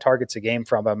looking at 10 targets a game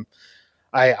from him.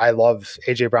 I love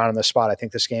A.J. Brown in this spot. I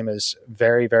think this game is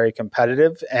very, very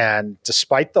competitive. And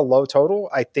despite the low total,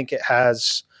 I think it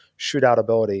has shootout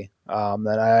ability. And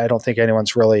I don't think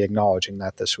anyone's really acknowledging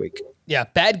that this week. Yeah,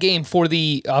 bad game for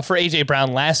A.J.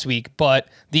 Brown last week, but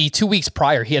the 2 weeks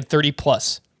prior, he had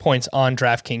 30-plus points on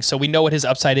DraftKings. So we know what his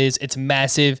upside is. It's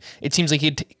massive. It seems like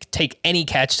he'd take any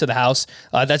catch to the house.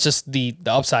 That's just the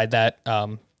upside that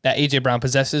A.J. Brown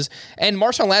possesses. And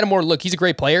Marshawn Lattimore, look, he's a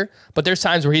great player, but there's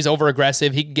times where he's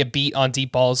over-aggressive. He can get beat on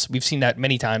deep balls. We've seen that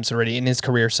many times already in his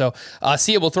career. So,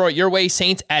 Sia, we'll throw it your way.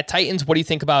 Saints at Titans. What do you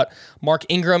think about Mark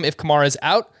Ingram if Kamara is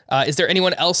out? Is there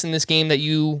anyone else in this game that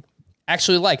you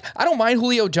actually like? I don't mind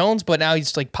Julio Jones, but now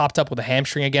he's like popped up with a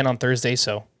hamstring again on Thursday,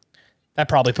 so that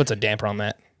probably puts a damper on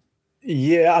that.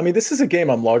 Yeah, I mean, this is a game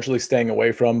I'm largely staying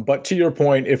away from. But to your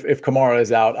point, if Kamara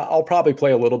is out, I'll probably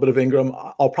play a little bit of Ingram.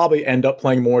 I'll probably end up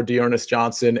playing more Dearness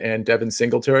Johnson and Devin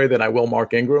Singletary than I will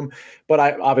Mark Ingram. But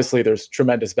obviously there's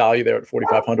tremendous value there at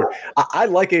 4,500. I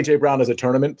like A.J. Brown as a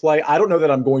tournament play. I don't know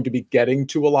that I'm going to be getting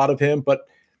to a lot of him, but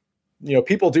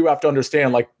people do have to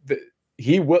understand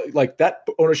he will, like, that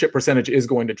ownership percentage is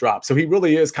going to drop. So he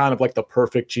really is kind of like the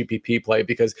perfect GPP play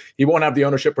because he won't have the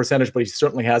ownership percentage, but he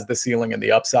certainly has the ceiling and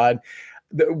the upside.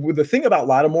 The thing about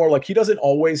Lattimore, like, he doesn't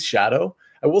always shadow.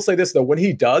 I will say this, though, when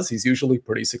he does, he's usually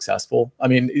pretty successful. I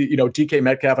mean, DK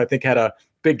Metcalf, I think, had a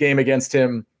big game against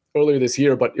him earlier this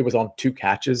year, but it was on 2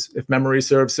 catches, if memory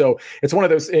serves. So it's one of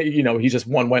those, he just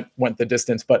went the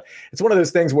distance, but it's one of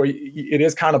those things where it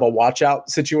is kind of a watch out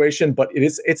situation, but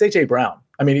it's A.J. Brown.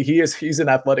 I mean, he's an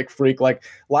athletic freak. Like,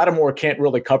 Lattimore can't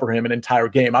really cover him an entire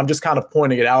game. I'm just kind of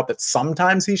pointing it out that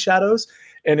sometimes he shadows.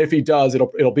 And if he does,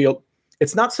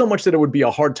 it's not so much that it would be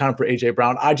a hard time for A.J.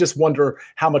 Brown. I just wonder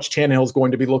how much Tannehill is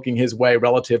going to be looking his way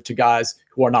relative to guys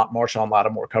who are not Marshawn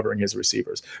Lattimore covering his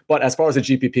receivers. But as far as a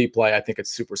GPP play, I think it's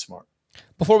super smart.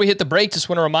 Before we hit the break, just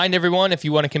want to remind everyone, if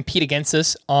you want to compete against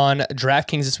us on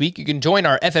DraftKings this week, you can join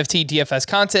our FFT DFS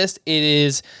contest. It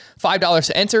is $5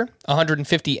 to enter,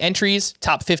 150 entries.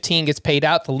 Top 15 gets paid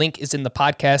out. The link is in the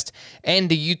podcast and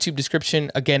the YouTube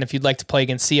description. Again, if you'd like to play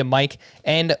against Sia, Mike,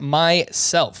 and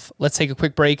myself. Let's take a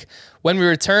quick break. When we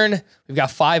return, we've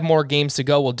got 5 more games to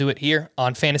go. We'll do it here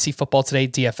on Fantasy Football Today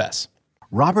DFS.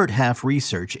 Robert Half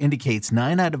research indicates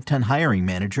 9 out of 10 hiring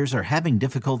managers are having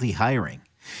difficulty hiring.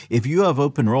 If you have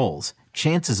open roles,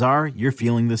 chances are you're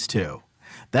feeling this too.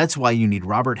 That's why you need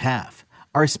Robert Half.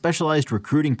 Our specialized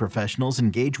recruiting professionals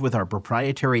engage with our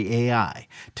proprietary AI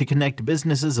to connect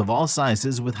businesses of all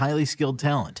sizes with highly skilled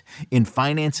talent in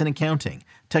finance and accounting,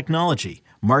 technology,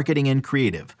 marketing and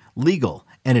creative, legal,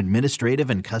 and administrative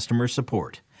and customer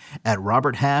support. At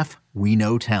Robert Half, we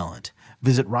know talent.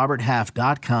 Visit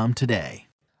roberthalf.com today.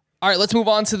 All right, let's move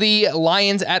on to the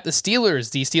Lions at the Steelers.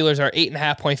 The Steelers are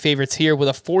 8.5-point favorites here with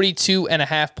a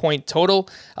 42.5-point total.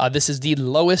 This is the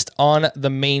lowest on the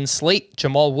main slate.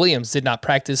 Jamal Williams did not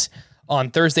practice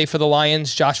on Thursday for the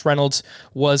Lions. Josh Reynolds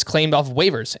was claimed off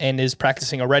waivers and is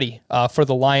practicing already for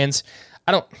the Lions.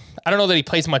 I don't know that he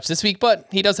plays much this week, but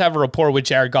he does have a rapport with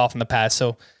Jared Goff in the past,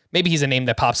 so maybe he's a name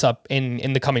that pops up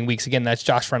in the coming weeks. Again, that's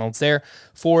Josh Reynolds there.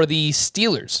 For the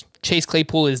Steelers, Chase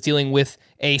Claypool is dealing with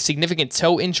a significant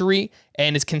toe injury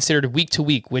and is considered week to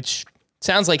week, which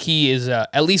sounds like he is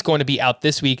at least going to be out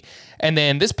this week. And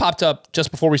then this popped up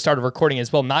just before we started recording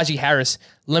as well. Najee Harris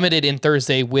limited in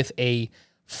Thursday with a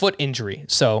foot injury.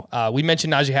 So we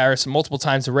mentioned Najee Harris multiple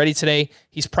times already today.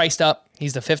 He's priced up.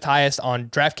 He's the 5th highest on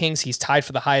DraftKings. He's tied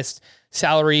for the highest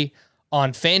salary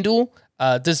on FanDuel.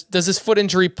 Does this foot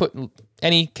injury put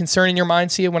any concern in your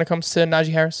mind, Sia, when it comes to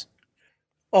Najee Harris?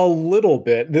 A little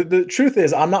bit. The truth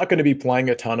is, I'm not going to be playing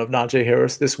a ton of Najee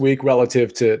Harris this week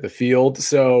relative to the field,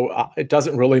 so it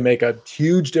doesn't really make a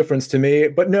huge difference to me.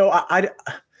 But no,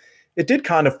 it did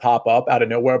kind of pop up out of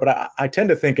nowhere, but I tend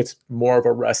to think it's more of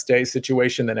a rest day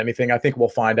situation than anything. I think we'll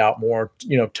find out more,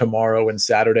 tomorrow and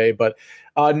Saturday. But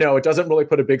no, it doesn't really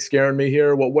put a big scare in me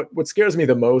here. What scares me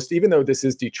the most, even though this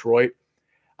is Detroit,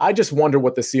 I just wonder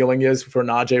what the ceiling is for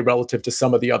Najee relative to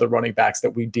some of the other running backs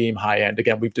that we deem high end.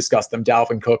 Again, we've discussed them: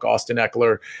 Dalvin Cook, Austin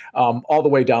Eckler, all the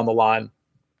way down the line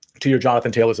to your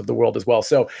Jonathan Taylors of the world as well.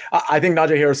 So I think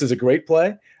Najee Harris is a great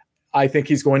play. I think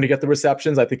he's going to get the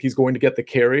receptions. I think he's going to get the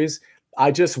carries.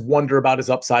 I just wonder about his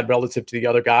upside relative to the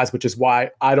other guys, which is why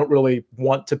I don't really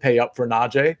want to pay up for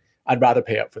Najee. I'd rather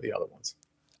pay up for the other ones.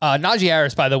 Najee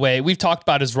Harris, by the way, we've talked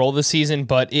about his role this season,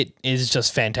 but it is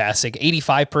just fantastic.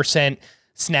 85%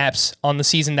 snaps on the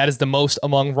season. That is the most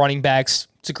among running backs.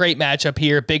 It's a great matchup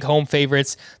here. Big home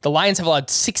favorites. The Lions have allowed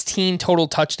 16 total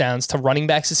touchdowns to running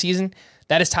backs this season.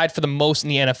 That is tied for the most in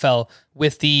the NFL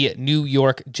with the New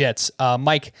York Jets.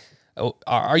 Mike,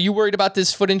 are you worried about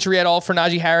this foot injury at all for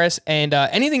Najee Harris? And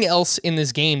anything else in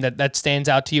this game that stands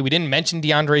out to you? We didn't mention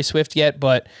DeAndre Swift yet,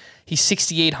 but he's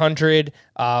 6,800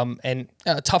 and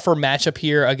a tougher matchup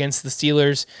here against the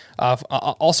Steelers.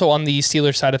 Also on the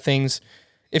Steelers side of things,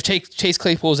 if Chase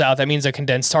Claypool is out, that means a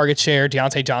condensed target share.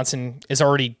 Deontay Johnson is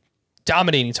already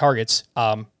dominating targets.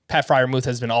 Pat Freiermuth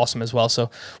has been awesome as well. So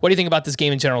what do you think about this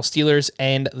game in general, Steelers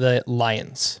and the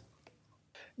Lions?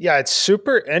 Yeah, it's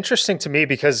super interesting to me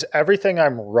because everything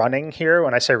I'm running here,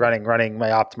 when I say running my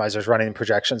optimizers, running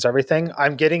projections, everything,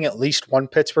 I'm getting at least one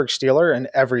Pittsburgh Steeler in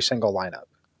every single lineup.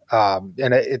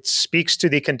 And it speaks to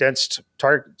the condensed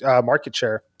market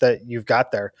share that you've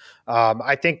got there.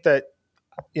 I think that,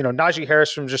 Najee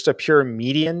Harris, from just a pure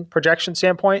median projection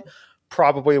standpoint,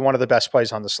 probably one of the best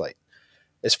plays on the slate.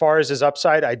 As far as his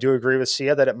upside, I do agree with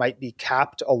Sia that it might be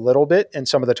capped a little bit in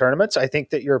some of the tournaments. I think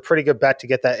that you're a pretty good bet to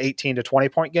get that 18 to 20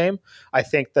 point game. I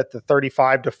think that the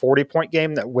 35 to 40 point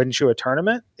game that wins you a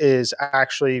tournament is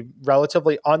actually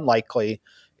relatively unlikely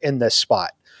in this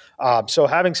spot. So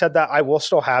having said that, I will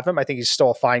still have him. I think he's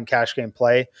still a fine cash game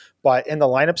play. But in the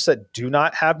lineups that do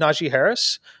not have Najee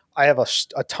Harris, I have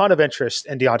a ton of interest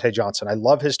in Deontay Johnson. I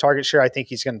love his target share. I think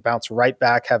he's going to bounce right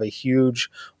back, have a huge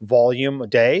volume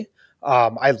day.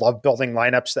 I love building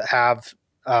lineups that have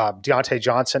Deontay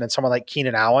Johnson and someone like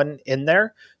Keenan Allen in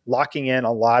there, locking in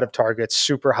a lot of targets,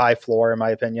 super high floor in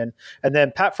my opinion. And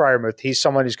then Pat Freiermuth, he's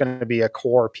someone who's going to be a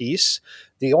core piece.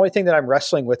 The only thing that I'm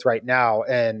wrestling with right now,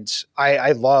 and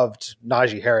I loved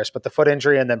Najee Harris, but the foot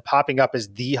injury and then popping up as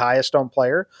the highest owned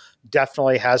player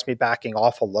definitely has me backing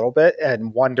off a little bit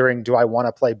and wondering, do I want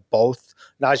to play both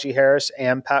Najee Harris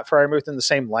and Pat Freiermuth in the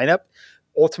same lineup?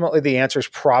 Ultimately, the answer is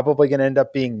probably going to end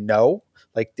up being no.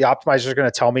 Like the optimizer is going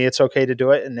to tell me it's okay to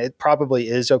do it, and it probably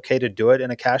is okay to do it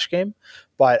in a cash game.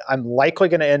 But I'm likely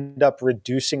going to end up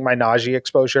reducing my Najee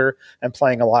exposure and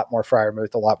playing a lot more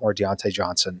Freiermuth, a lot more Deontay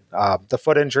Johnson. The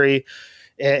foot injury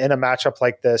in a matchup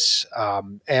like this,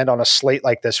 and on a slate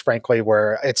like this, frankly,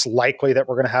 where it's likely that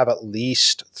we're going to have at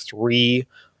least 3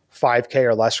 5K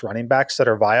or less running backs that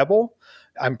are viable,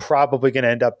 I'm probably going to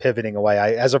end up pivoting away.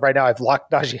 As of right now, I've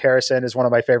locked Najee Harris in as one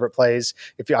of my favorite plays.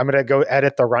 I'm going to go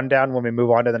edit the rundown when we move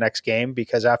on to the next game,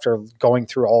 because after going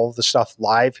through all of the stuff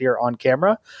live here on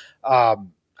camera,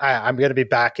 I'm going to be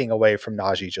backing away from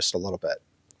Najee just a little bit.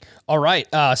 All right.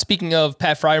 Speaking of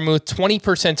Pat Freiermuth,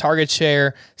 20% target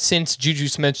share since Juju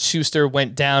Smith-Schuster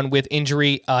went down with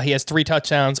injury. He has 3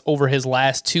 touchdowns over his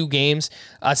last 2 games.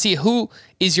 Who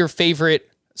is your favorite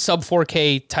sub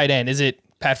 4K tight end? Is it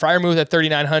Pat Freiermuth at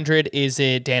 3,900? Is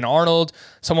it Dan Arnold?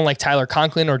 Someone like Tyler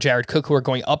Conklin or Jared Cook who are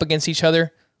going up against each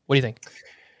other? What do you think?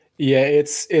 Yeah,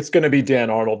 it's going to be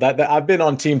Dan Arnold. That I've been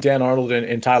on team Dan Arnold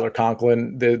and Tyler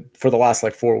Conklin for the last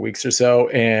 4 weeks or so,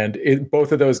 and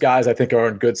both of those guys I think are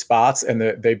in good spots, and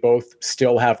they both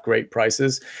still have great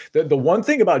prices. The one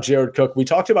thing about Jared Cook, we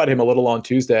talked about him a little on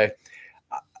Tuesday,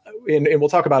 and we'll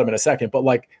talk about him in a second, but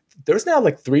there's now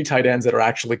 3 tight ends that are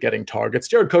actually getting targets.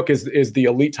 Jared Cook is the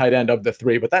elite tight end of the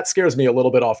 3, but that scares me a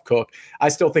little bit off Cook. I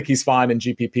still think he's fine in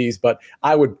GPPs, but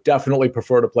I would definitely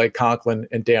prefer to play Conklin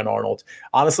and Dan Arnold.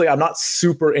 Honestly, I'm not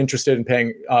super interested in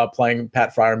playing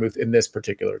Pat Freiermuth in this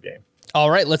particular game. All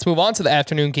right, let's move on to the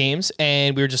afternoon games.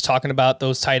 And we were just talking about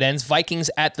those tight ends. Vikings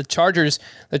at the Chargers.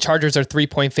 The Chargers are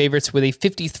 3-point favorites with a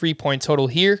 53-point total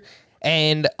here.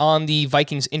 And on the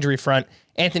Vikings injury front,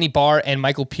 Anthony Barr and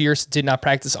Michael Pierce did not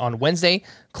practice on Wednesday.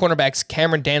 Cornerbacks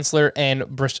Cameron Dantzler and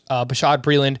Bashad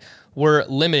Breeland were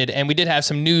limited. And we did have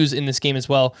some news in this game as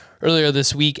well earlier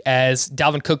this week, as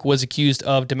Dalvin Cook was accused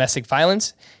of domestic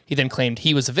violence. He then claimed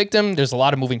he was a victim. There's a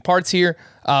lot of moving parts here,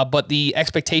 but the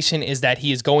expectation is that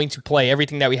he is going to play.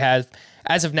 Everything that we have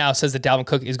as of now says that Dalvin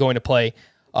Cook is going to play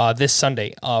this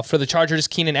Sunday. For the Chargers,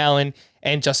 Keenan Allen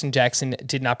and Justin Jackson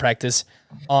did not practice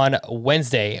on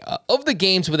Wednesday. Of the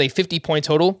games with a 50-point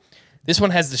total, this one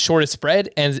has the shortest spread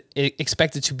and is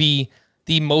expected to be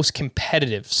the most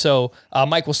competitive. So,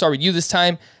 Mike, we'll start with you this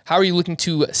time. How are you looking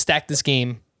to stack this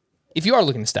game, if you are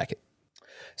looking to stack it?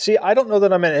 See, I don't know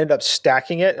that I'm going to end up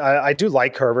stacking it. I do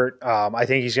like Herbert. I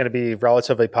think he's going to be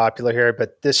relatively popular here,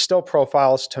 but this still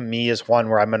profiles to me as one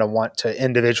where I'm going to want to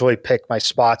individually pick my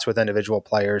spots with individual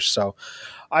players. So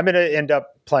I'm going to end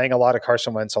up playing a lot of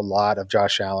Carson Wentz, a lot of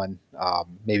Josh Allen,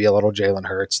 maybe a little Jalen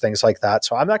Hurts, things like that.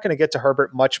 So I'm not going to get to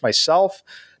Herbert much myself.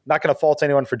 Not going to fault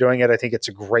anyone for doing it. I think it's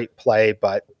a great play,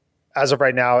 but as of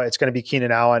right now, it's going to be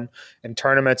Keenan Allen. In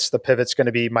tournaments, the pivot's going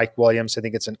to be Mike Williams. I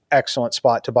think it's an excellent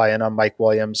spot to buy in on Mike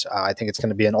Williams. I think it's going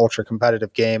to be an ultra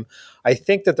competitive game. I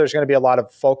think that there's going to be a lot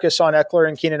of focus on Eckler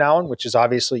and Keenan Allen, which is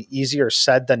obviously easier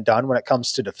said than done when it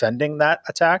comes to defending that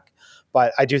attack.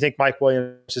 But I do think Mike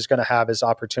Williams is going to have his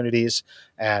opportunities,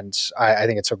 and I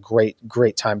think it's a great,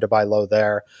 great time to buy low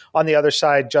there. On the other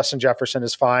side, Justin Jefferson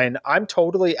is fine. I'm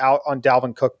totally out on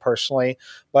Dalvin Cook personally,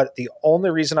 but the only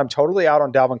reason I'm totally out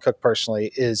on Dalvin Cook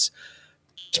personally is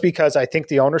just because I think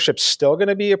the ownership's still going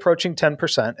to be approaching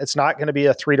 10%. It's not going to be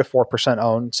a 3 to 4%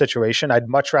 owned situation. I'd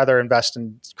much rather invest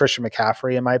in Christian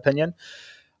McCaffrey, in my opinion.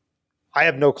 I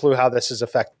have no clue how this is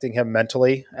affecting him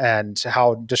mentally and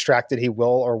how distracted he will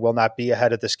or will not be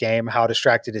ahead of this game, how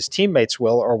distracted his teammates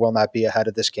will or will not be ahead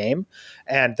of this game.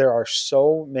 And there are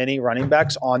so many running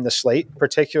backs on the slate,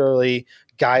 particularly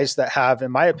guys that have,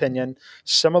 in my opinion,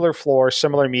 similar floor,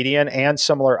 similar median, and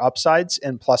similar upsides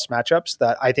in plus matchups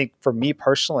that I think for me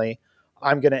personally,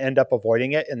 I'm going to end up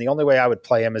avoiding it. And the only way I would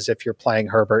play him is if you're playing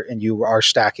Herbert and you are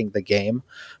stacking the game.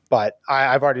 But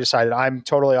I've already decided I'm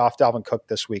totally off Dalvin Cook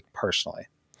this week personally.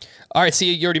 All right, so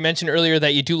you already mentioned earlier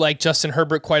that you do like Justin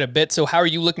Herbert quite a bit. So how are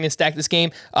you looking to stack this game?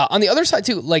 On the other side,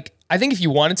 too, I think if you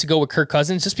wanted to go with Kirk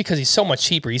Cousins, just because he's so much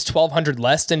cheaper, he's $1,200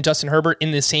 less than Justin Herbert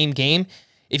in the same game.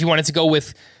 If you wanted to go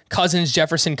with Cousins,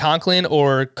 Jefferson, Conklin,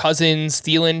 or Cousins,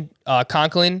 Thielen,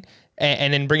 Conklin,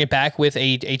 and then bring it back with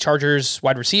a Chargers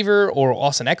wide receiver or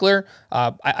Austin Eckler,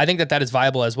 I think that is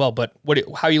viable as well. But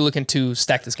how are you looking to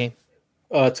stack this game?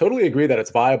 Totally agree that it's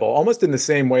viable, almost in the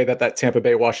same way that Tampa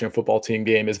Bay Washington football team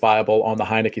game is viable on the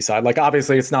Heineke side.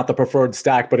 Obviously, it's not the preferred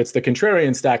stack, but it's the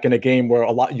contrarian stack in a game where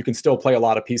you can still play a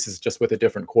lot of pieces just with a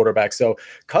different quarterback. So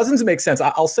Cousins makes sense.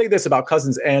 I'll say this about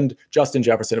Cousins and Justin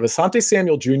Jefferson. If Asante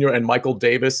Samuel Jr. and Michael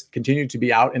Davis continue to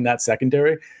be out in that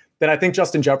secondary, then I think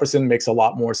Justin Jefferson makes a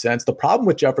lot more sense. The problem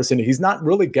with Jefferson, he's not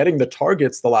really getting the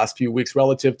targets the last few weeks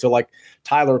relative to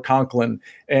Tyler Conklin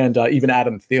and even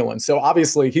Adam Thielen. So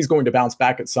obviously he's going to bounce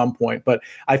back at some point, but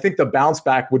I think the bounce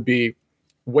back would be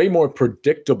way more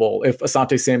predictable if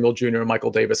Asante Samuel Jr. and Michael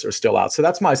Davis are still out. So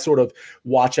that's my sort of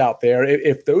watch out there.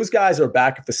 If those guys are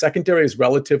back, if the secondary is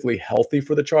relatively healthy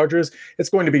for the Chargers, it's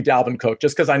going to be Dalvin Cook,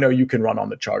 just because I know you can run on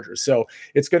the Chargers. So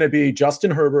it's going to be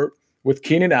Justin Herbert with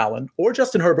Keenan Allen or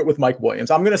Justin Herbert with Mike Williams.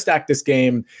 I'm going to stack this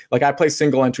game. Like, I play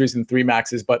single entries and 3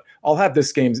 maxes, but I'll have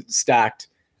this game stacked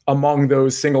among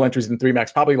those single entries and 3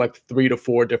 max, probably like 3 to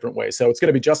 4 different ways. So it's going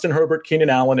to be Justin Herbert,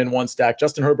 Keenan Allen in one stack,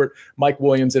 Justin Herbert, Mike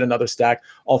Williams in another stack.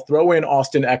 I'll throw in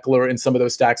Austin Eckler in some of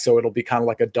those stacks, so it'll be kind of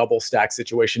like a double stack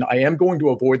situation. I am going to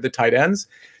avoid the tight ends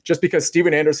just because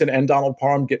Steven Anderson and Donald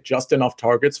Parham get just enough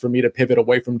targets for me to pivot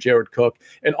away from Jared Cook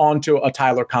and onto a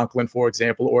Tyler Conklin, for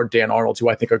example, or Dan Arnold, who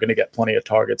I think are going to get plenty of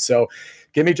targets. So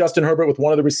give me Justin Herbert with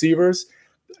one of the receivers.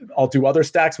 I'll do other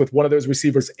stacks with one of those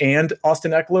receivers and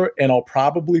Austin Eckler, and I'll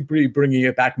probably be bringing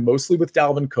it back mostly with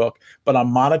Dalvin Cook, but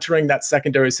I'm monitoring that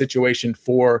secondary situation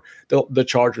for the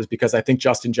Chargers because I think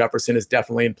Justin Jefferson is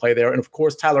definitely in play there. And of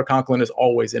course, Tyler Conklin is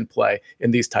always in play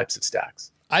in these types of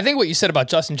stacks. I think what you said about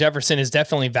Justin Jefferson is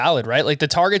definitely valid, right? Like, the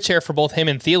target share for both him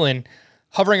and Thielen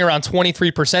hovering around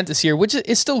 23% this year, which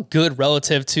is still good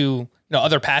relative to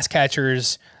other pass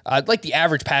catchers, like the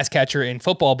average pass catcher in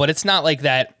football, but it's not like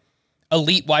that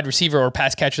elite wide receiver or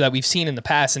pass catcher that we've seen in the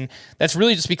past. And that's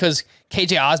really just because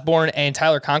KJ Osborne and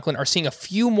Tyler Conklin are seeing a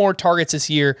few more targets this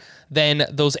year than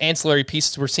those ancillary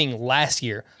pieces we're seeing last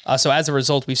year. So as a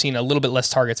result, we've seen a little bit less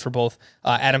targets for both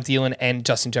Adam Thielen and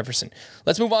Justin Jefferson.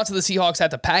 Let's move on to the Seahawks at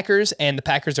the Packers, and the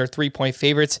Packers are 3-point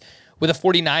favorites with a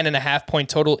 49.5 point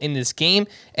total in this game.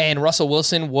 And Russell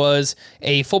Wilson was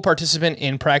a full participant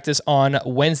in practice on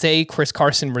Wednesday. Chris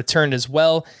Carson returned as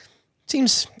well.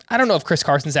 I don't know if Chris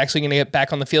Carson's actually going to get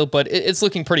back on the field, but it's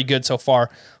looking pretty good so far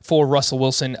for Russell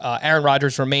Wilson. Aaron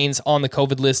Rodgers remains on the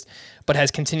COVID list, but has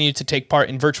continued to take part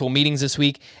in virtual meetings this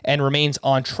week and remains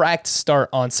on track to start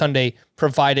on Sunday,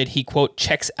 provided he, quote,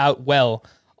 checks out well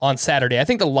on Saturday. I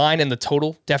think the line and the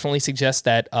total definitely suggests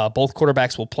that both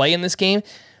quarterbacks will play in this game.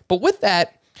 But with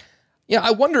that,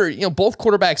 I wonder, both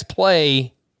quarterbacks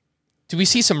play. Do we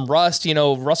see some rust?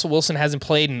 Russell Wilson hasn't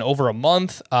played in over a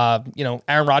month. Aaron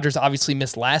Rodgers obviously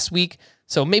missed last week,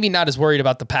 so maybe not as worried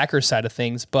about the Packers side of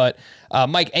things. But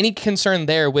Mike, any concern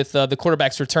there with the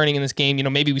quarterbacks returning in this game?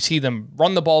 Maybe we see them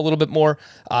run the ball a little bit more.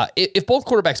 If both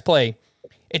quarterbacks play,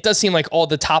 it does seem like all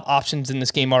the top options in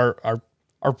this game are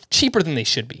cheaper than they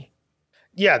should be.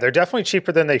 Yeah, they're definitely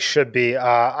cheaper than they should be.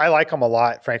 I like them a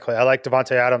lot, frankly. I like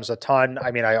Davante Adams a ton. I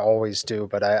mean, I always do,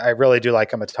 but I really do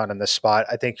like him a ton in this spot.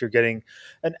 I think you're getting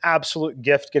an absolute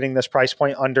gift getting this price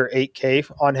point under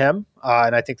 $8K on him,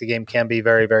 and I think the game can be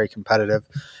very, very competitive.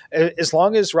 As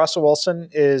long as Russell Wilson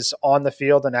is on the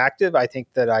field and active, I think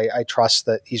that I trust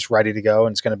that he's ready to go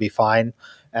and it's going to be fine.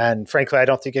 And frankly, I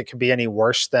don't think it could be any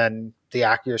worse than the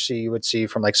accuracy you would see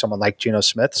from someone like Geno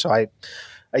Smith. So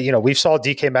we saw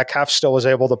DK Metcalf still was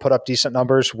able to put up decent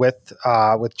numbers with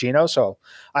Geno. So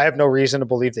I have no reason to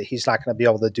believe that he's not going to be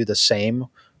able to do the same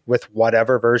with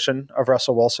whatever version of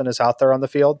Russell Wilson is out there on the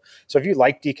field. So if you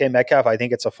like DK Metcalf, I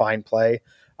think it's a fine play.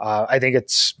 I think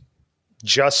it's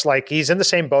just like he's in the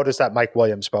same boat as that Mike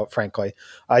Williams boat, frankly.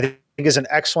 I think is an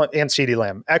excellent, and CeeDee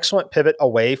Lamb, excellent pivot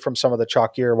away from some of the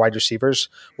chalkier wide receivers,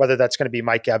 whether that's going to be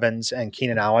Mike Evans and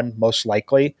Keenan Allen, most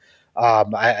likely.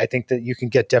 I think that you can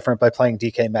get different by playing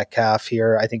DK Metcalf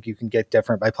here. I think you can get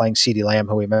different by playing CeeDee Lamb,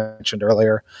 who we mentioned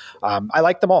earlier. I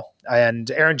like them all.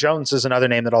 And Aaron Jones is another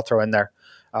name that I'll throw in there.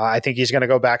 I think he's going to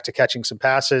go back to catching some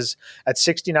passes at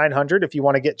 6,900. If you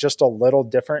want to get just a little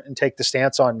different and take the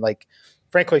stance on,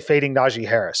 frankly, fading Najee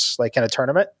Harris, in a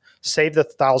tournament, save the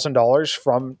 $1,000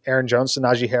 from Aaron Jones to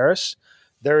Najee Harris.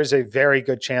 There is a very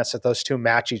good chance that those two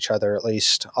match each other, at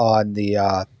least on the,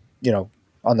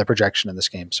 on the projection in this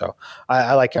game. So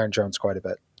I like Aaron Jones quite a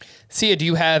bit. Sia, do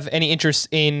you have any interest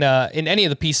in any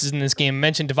of the pieces in this game? I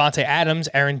mentioned Davante Adams,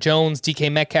 Aaron Jones,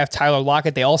 DK Metcalf, Tyler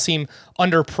Lockett. They all seem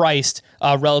underpriced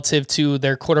relative to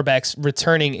their quarterbacks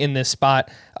returning in this spot.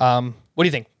 What do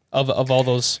you think of all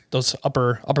those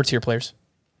upper tier players?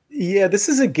 Yeah, this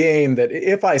is a game that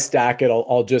if I stack it,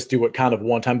 I'll just do it kind of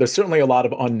one time. There's certainly a lot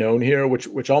of unknown here,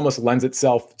 which almost lends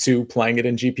itself to playing it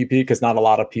in GPP because not a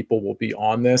lot of people will be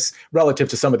on this relative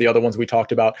to some of the other ones we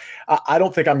talked about. I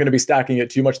don't think I'm going to be stacking it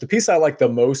too much. The piece I like the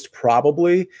most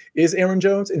probably is Aaron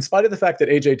Jones, in spite of the fact that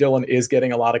A.J. Dillon is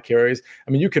getting a lot of carries.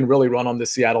 I mean, you can really run on the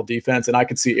Seattle defense, and I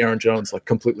could see Aaron Jones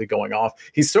completely going off.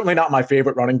 He's certainly not my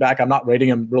favorite running back. I'm not rating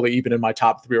him really even in my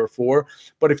top 3 or 4.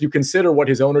 But if you consider what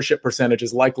his ownership percentage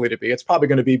is likely to be, it's probably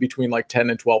going to be between 10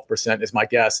 and 12% is my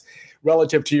guess,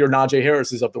 relative to your Najee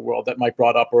Harris's of the world that Mike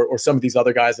brought up, or some of these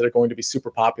other guys that are going to be super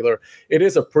popular. It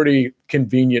is a pretty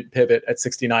convenient pivot at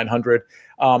 6,900.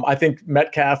 I think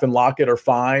Metcalf and Lockett are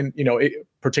fine.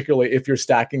 particularly if you're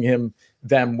stacking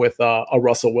them with a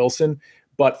Russell Wilson.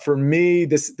 But for me,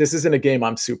 this isn't a game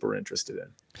I'm super interested in.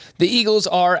 The Eagles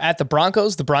are at the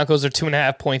Broncos. The Broncos are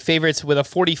 2.5-point favorites with a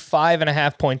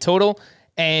 45.5-point total.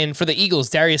 And for the Eagles,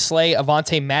 Darius Slay,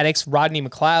 Avonte Maddox, Rodney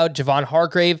McLeod, Javon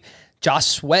Hargrave, Josh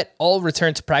Sweat all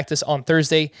returned to practice on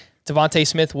Thursday. Devontae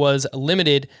Smith was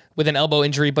limited with an elbow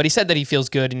injury, but he said that he feels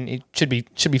good and it should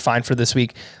be fine for this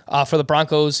week. For the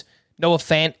Broncos, Noah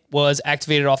Fant was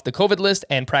activated off the COVID list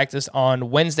and practiced on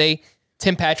Wednesday.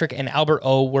 Tim Patrick and Albert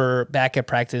O were back at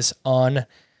practice on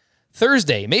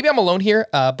Thursday. Maybe I'm alone here,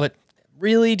 but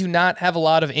really do not have a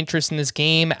lot of interest in this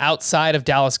game outside of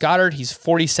Dallas Goedert. He's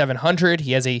 4,700.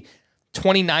 He has a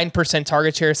 29%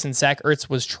 target share since Zach Ertz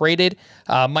was traded.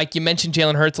 Mike, you mentioned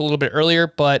Jalen Hurts a little bit earlier,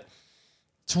 but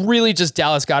it's really just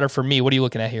Dallas Goedert for me. What are you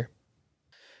looking at here?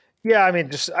 Yeah, I mean,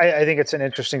 I think it's an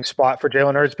interesting spot for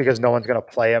Jalen Hurts because no one's going to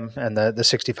play him and the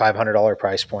 $6,500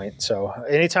 price point. So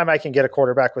anytime I can get a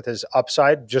quarterback with his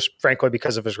upside, just frankly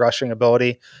because of his rushing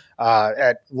ability,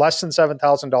 at less than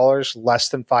 $7,000, less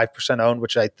than 5% owned,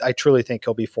 which I truly think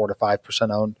he'll be 4 to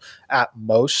 5% owned at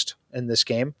most in this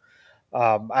game.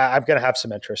 I'm going to have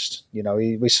some interest. You know,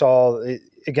 we saw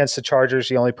against the Chargers,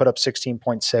 he only put up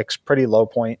 16.6, pretty low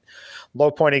point. Low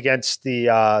point against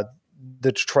the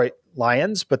Detroit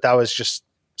Lions, but that was just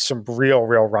some real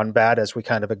run bad, as we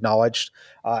kind of acknowledged.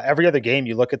 Every other game,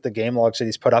 you look at the game logs that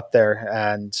he's put up there,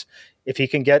 and if he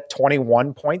can get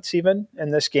 21 points even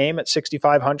in this game at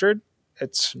 6,500,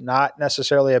 it's not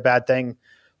necessarily a bad thing.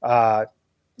 I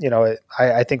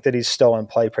think that he's still in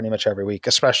play pretty much every week,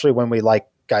 especially when we like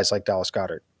guys like Dallas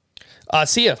Goedert.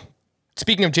 See ya.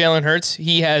 Speaking of Jalen Hurts,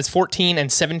 he has 14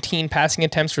 and 17 passing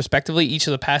attempts respectively each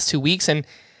of the past 2 weeks, and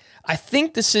I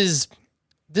think this is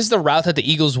the route that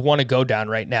the Eagles want to go down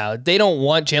right now. They don't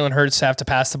want Jalen Hurts to have to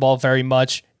pass the ball very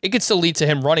much. It could still lead to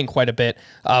him running quite a bit,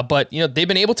 but they've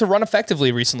been able to run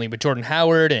effectively recently with Jordan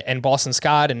Howard and Boston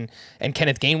Scott and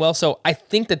Kenneth Gainwell. So I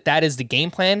think that is the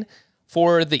game plan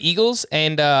for the Eagles,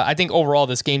 and I think overall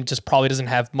this game just probably doesn't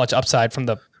have much upside from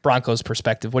the Broncos'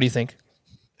 perspective. What do you think?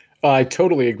 I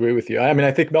totally agree with you. I mean,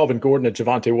 I think Melvin Gordon and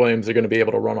Javonte Williams are going to be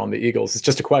able to run on the Eagles. It's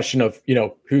just a question of,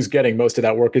 who's getting most of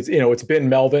that work. It's been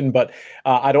Melvin, but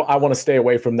I want to stay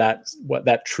away from that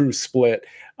true split.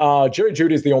 Jerry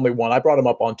Jeudy is the only one. I brought him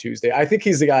up on Tuesday. I think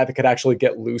he's the guy that could actually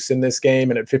get loose in this game.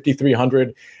 And at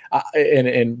 5,300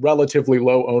 in relatively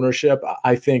low ownership,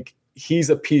 I think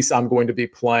he's a piece I'm going to be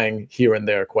playing here and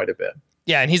there quite a bit.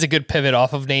 Yeah, and he's a good pivot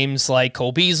off of names like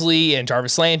Cole Beasley and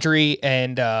Jarvis Landry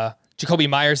and Jacoby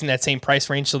Myers in that same price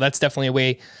range. So that's definitely a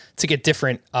way to get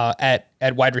different at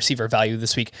wide receiver value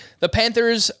this week. The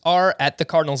Panthers are at the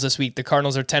Cardinals this week. The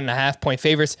Cardinals are 10.5-point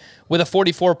favorites with a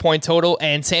 44-point total,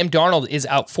 and Sam Darnold is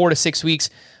out 4 to 6 weeks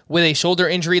with a shoulder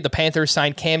injury. The Panthers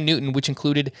signed Cam Newton, which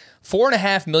included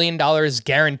 $4.5 million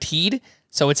guaranteed.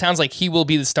 So it sounds like he will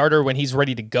be the starter when he's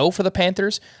ready to go for the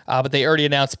Panthers. But they already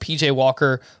announced PJ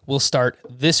Walker will start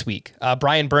this week.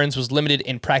 Brian Burns was limited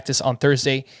in practice on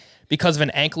Thursday because of an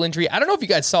ankle injury. I don't know if you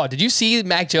guys saw it. Did you see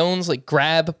Mac Jones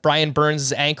grab Brian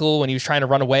Burns' ankle when he was trying to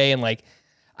run away? And I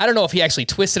don't know if he actually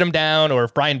twisted him down or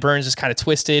if Brian Burns just kind of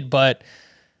twisted, but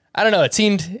I don't know. It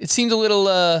seemed a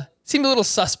little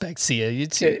suspect.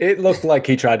 It looked like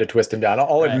he tried to twist him down.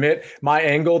 I'll admit my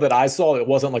angle that I saw, it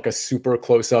wasn't like a super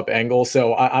close up angle.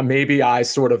 So maybe I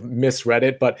sort of misread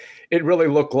it, but it really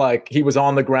looked like he was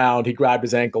on the ground. He grabbed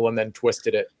his ankle and then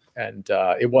twisted it. And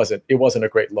it wasn't a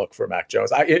great look for Mac Jones.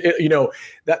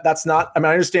 That's not. I mean,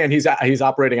 I understand he's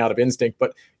operating out of instinct,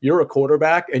 but you're a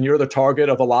quarterback and you're the target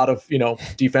of a lot of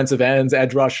defensive ends,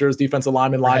 edge rushers, defensive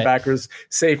linemen, linebackers,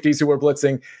 safeties who are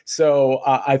blitzing. So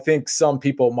I think some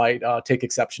people might take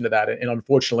exception to that and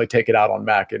unfortunately take it out on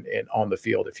Mac and on the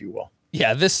field, if you will.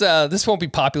 Yeah, this won't be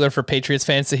popular for Patriots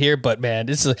fans to hear, but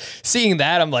man, seeing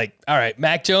that, I'm like, all right,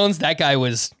 Mac Jones, that guy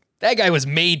was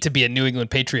made to be a New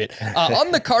England Patriot.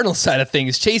 On the Cardinals side of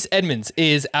things, Chase Edmonds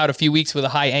is out a few weeks with a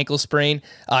high ankle sprain.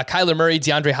 Kyler Murray,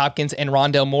 DeAndre Hopkins, and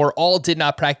Rondale Moore all did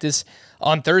not practice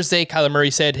on Thursday. Kyler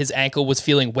Murray said his ankle was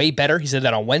feeling way better. He said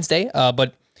that on Wednesday,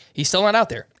 but he's still not out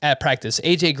there at practice.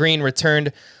 AJ Green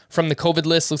returned from the COVID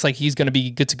list. Looks like he's going to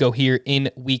be good to go here in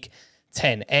Week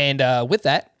 10. And with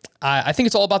that, I think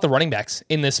it's all about the running backs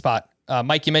in this spot.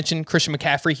 Mike, you mentioned Christian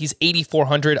McCaffrey. He's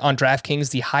 8,400 on DraftKings,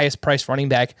 the highest priced running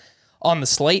back on the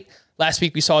slate. Last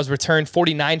week, we saw his return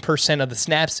 49% of the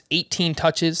snaps, 18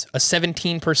 touches, a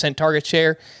 17% target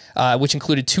share, which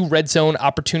included 2 red zone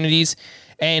opportunities.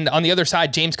 And on the other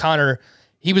side, James Conner,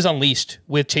 he was unleashed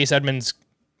with Chase Edmonds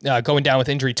going down with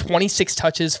injury. 26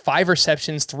 touches, 5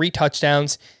 receptions, 3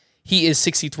 touchdowns. He is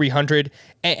 6,300.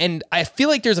 And I feel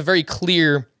like there's a very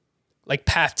clear like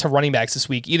path to running backs this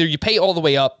week. Either you pay all the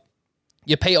way up,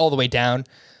 you pay all the way down.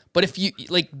 But if you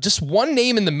like just one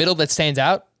name in the middle that stands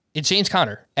out, it's James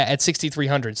Conner at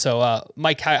 6,300. So,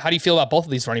 Mike, how do you feel about both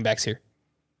of these running backs here?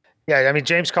 Yeah, I mean,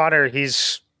 James Conner,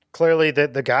 he's clearly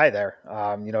the guy there.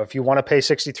 If you want to pay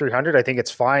 6,300, I think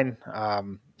it's fine.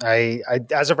 I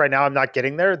as of right now, I'm not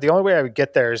getting there. The only way I would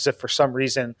get there is if for some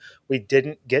reason we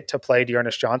didn't get to play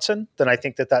D'Ernest Johnson, then I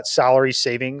think that salary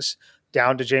savings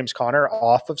down to James Conner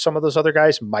off of some of those other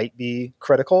guys might be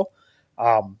critical.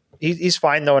 He's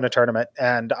fine though in a tournament,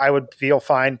 and I would feel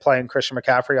fine playing Christian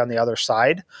McCaffrey on the other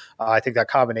side. I think that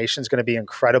combination is going to be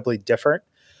incredibly different.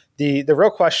 The real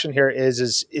question here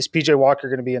is PJ Walker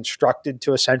going to be instructed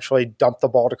to essentially dump the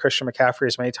ball to Christian McCaffrey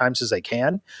as many times as they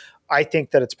can? I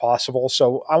think that it's possible.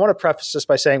 So I want to preface this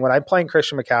by saying when I'm playing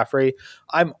Christian McCaffrey,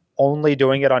 I'm only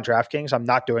doing it on DraftKings. I'm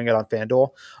not doing it on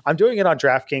FanDuel. I'm doing it on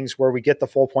DraftKings where we get the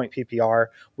full point PPR.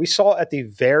 We saw at the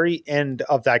very end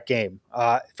of that game,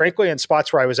 frankly, in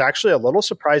spots where I was actually a little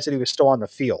surprised that he was still on the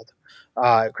field,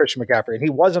 Christian McCaffrey. And he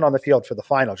wasn't on the field for the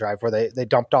final drive where they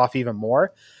dumped off even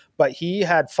more. But he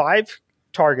had 5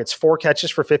 targets, 4 catches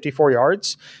for 54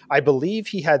 yards. I believe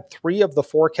he had 3 of the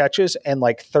 4 catches and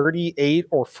like 38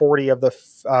 or 40 of the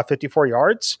 54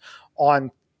 yards on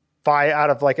 5 out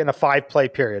of like in a 5-play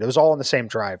period. It was all in the same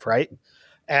drive, right?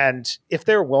 And if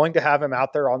they're willing to have him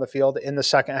out there on the field in the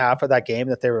second half of that game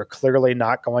that they were clearly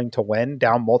not going to win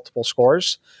down multiple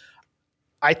scores,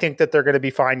 I think that they're going to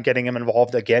be fine getting him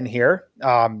involved again here.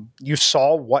 You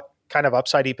saw what kind of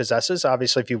upside he possesses.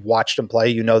 Obviously, if you've watched him play,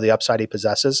 you know the upside he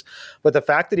possesses. But the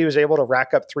fact that he was able to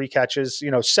rack up 3 catches,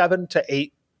 7 to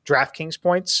 8 DraftKings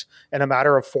points in a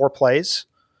matter of 4 plays,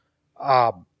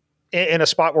 in a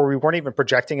spot where we weren't even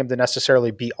projecting him to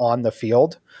necessarily be on the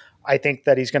field, I think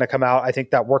that he's going to come out. I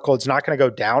think that workload's not going to go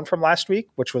down from last week,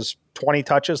 which was 20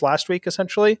 touches last week,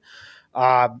 essentially.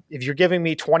 If you're giving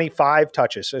me 25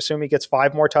 touches, so assume he gets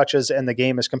 5 more touches and the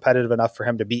game is competitive enough for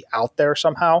him to be out there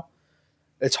somehow,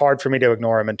 it's hard for me to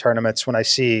ignore him in tournaments when I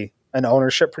see an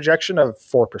ownership projection of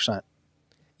 4%.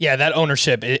 Yeah, that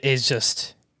ownership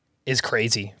is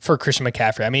crazy for Christian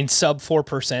McCaffrey. I mean, sub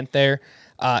 4% there.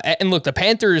 And look, the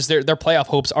Panthers, their playoff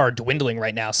hopes are dwindling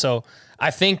right now. So I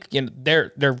think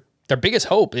their biggest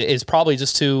hope is probably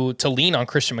just to lean on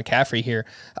Christian McCaffrey here.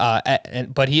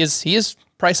 But he is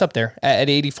priced up there at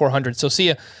 8,400. So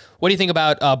Sia, what do you think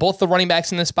about both the running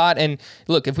backs in this spot? And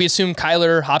look, if we assume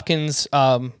Kyler, Hopkins,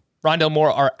 Rondale Moore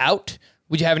are out,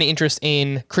 would you have any interest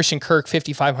in Christian Kirk,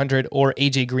 5,500, or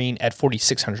AJ Green at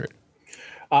 4,600?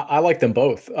 I like them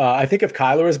both. I think if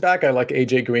Kyler is back, I like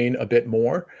AJ Green a bit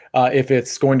more. If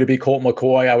it's going to be Colt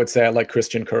McCoy, I would say I like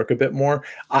Christian Kirk a bit more.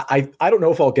 I don't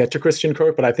know if I'll get to Christian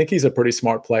Kirk, but I think he's a pretty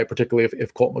smart play, particularly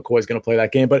if Colt McCoy is going to play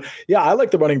that game. But yeah, I like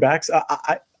the running backs.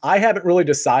 I haven't really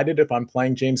decided if I'm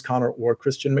playing James Conner or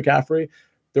Christian McCaffrey.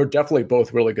 They're definitely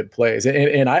both really good plays.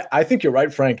 And I think you're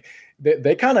right, Frank.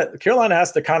 Carolina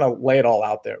has to kind of lay it all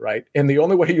out there, right? And the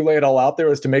only way you lay it all out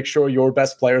there is to make sure your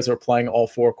best players are playing all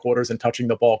 4 quarters and touching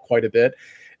the ball quite a bit.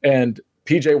 And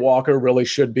PJ Walker really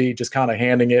should be just kind of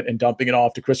handing it and dumping it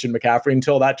off to Christian McCaffrey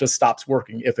until that just stops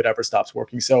working, if it ever stops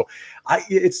working. So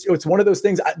it's one of those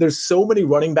things. There's so many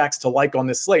running backs to like on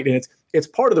this slate, and it's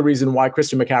part of the reason why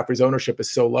Christian McCaffrey's ownership is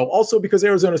so low. Also because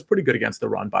Arizona's pretty good against the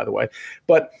run, by the way.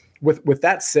 But with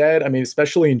that said, I mean,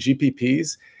 especially in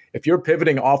GPPs, if you're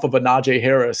pivoting off of a Najee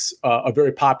Harris, a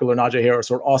very popular Najee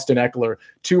Harris or Austin Eckler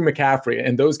to McCaffrey,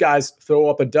 and those guys throw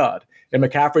up a dud, and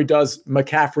McCaffrey does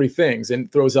McCaffrey things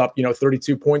and throws up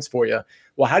 32 points for you,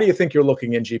 well, how do you think you're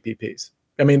looking in GPPs?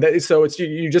 I mean, so it's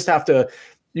you just have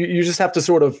to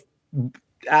sort of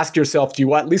ask yourself, do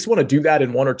you at least want to do that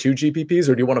in 1 or 2 GPPs,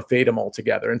 or do you want to fade them all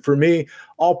together? And for me,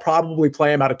 I'll probably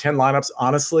play them out of 10 lineups.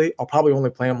 Honestly, I'll probably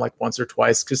only play them like once or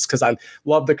twice just because I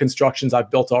love the constructions I've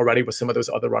built already with some of those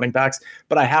other running backs,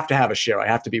 but I have to have a share. I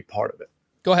have to be part of it.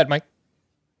 Go ahead, Mike.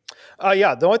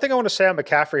 Yeah, the only thing I want to say on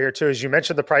McCaffrey here too is you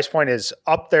mentioned the price point is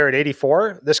up there at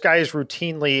 84. This guy is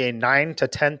routinely a $9,000 to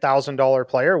 $10,000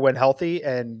 player when healthy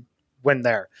and when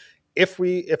there. If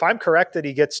I'm correct that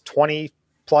he gets 20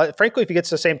 plus, frankly, if he gets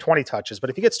the same 20 touches,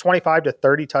 but if he gets 25 to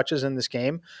 30 touches in this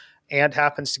game and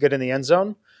happens to get in the end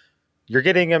zone, you're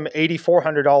getting him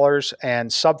 $8,400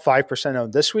 and sub 5%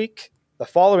 owned this week. The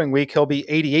following week, he'll be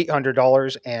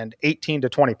 $8,800 and 18 to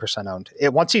 20% owned.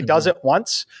 Once he does it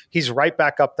once, he's right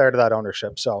back up there to that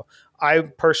ownership. So I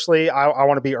personally, I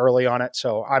want to be early on it.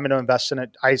 So I'm going to invest in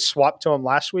it. I swapped to him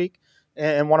last week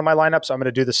in one of my lineups. I'm going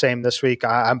to do the same this week.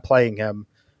 I'm playing him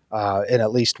in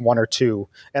at least 1 or 2.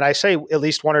 And I say at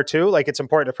least 1 or 2, like it's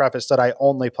important to preface that I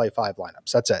only play 5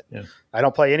 lineups. That's it. Yeah. I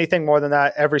don't play anything more than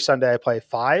that. Every Sunday I play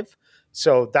 5.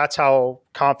 So that's how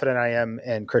confident I am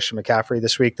in Christian McCaffrey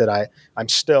this week, that I'm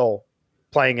still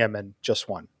playing him in just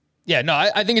one. Yeah, no,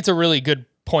 I think it's a really good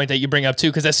point that you bring up too,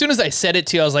 because as soon as I said it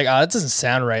to you, I was like, that doesn't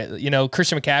sound right.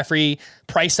 Christian McCaffrey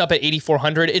priced up at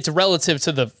 8,400. It's relative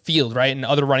to the field, right, and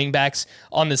other running backs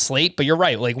on the slate. But you're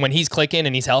right. Like when he's clicking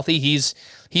and he's healthy, he's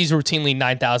routinely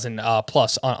 9,000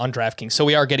 plus on DraftKings. So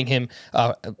we are getting him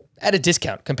at a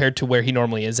discount compared to where he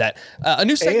normally is at. A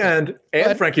new segment.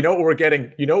 And Frank, you know what we're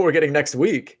getting? You know what we're getting next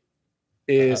week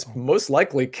is most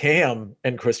likely Cam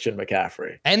and Christian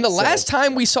McCaffrey. And the last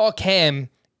time we saw Cam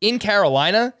in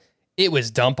Carolina, it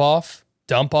was dump off,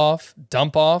 and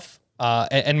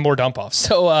more dump off.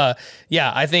 So,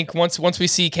 I think once we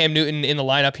see Cam Newton in the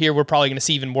lineup here, we're probably going to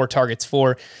see even more targets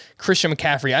for Christian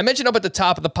McCaffrey. I mentioned up at the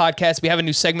top of the podcast, we have a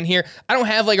new segment here. I don't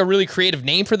have like a really creative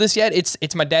name for this yet.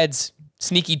 It's my dad's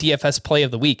sneaky DFS play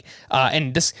of the week.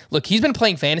 And this, look, he's been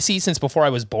playing fantasy since before I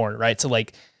was born, right? So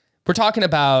like, we're talking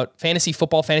about fantasy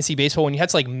football, fantasy baseball, when you had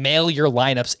to like mail your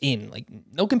lineups in, like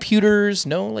no computers,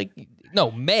 mail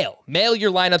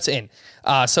your lineups in.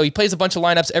 So he plays a bunch of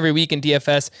lineups every week in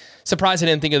DFS. Surprised I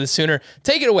didn't think of this sooner.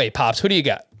 Take it away, Pops. Who do you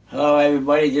got? Hello,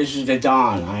 everybody. This is the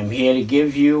Don. I'm here to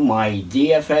give you my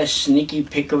DFS sneaky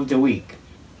pick of the week.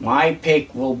 My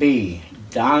pick will be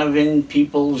Donovan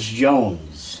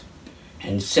Peoples-Jones.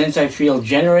 And since I feel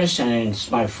generous and it's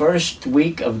my first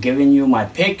week of giving you my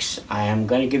picks, I am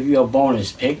going to give you a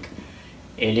bonus pick.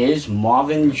 It is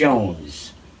Marvin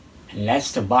Jones. And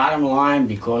that's the bottom line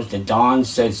because the Don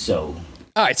said so.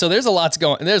 All right, so there's a lot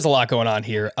going on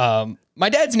here. My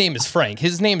dad's name is Frank.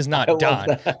 His name is not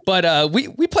Don. But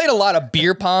we played a lot of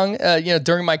beer pong,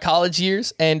 during my college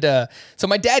years, and so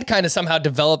my dad kind of somehow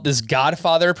developed this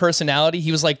Godfather personality.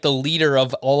 He was like the leader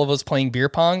of all of us playing beer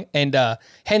pong, and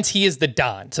hence he is the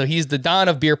Don. So he's the Don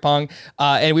of beer pong,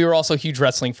 and we were also huge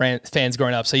wrestling fans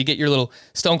growing up. So you get your little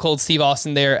Stone Cold Steve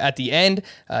Austin there at the end.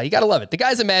 You gotta love it. The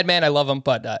guy's a madman. I love him,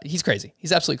 but he's crazy.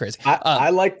 He's absolutely crazy.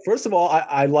 First of all,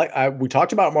 we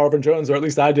talked about Marvin Jones, or at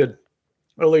least I did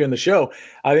earlier in the show.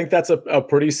 I think that's a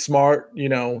pretty smart,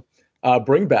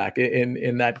 bring back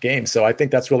in that game. So I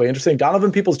think that's really interesting.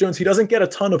 Donovan Peoples-Jones, he doesn't get a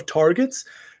ton of targets,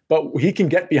 but he can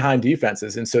get behind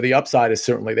defenses. And so the upside is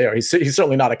certainly there. He's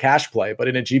certainly not a cash play, but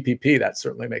in a GPP, that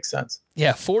certainly makes sense.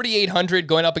 Yeah, 4,800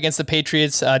 going up against the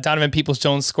Patriots. Donovan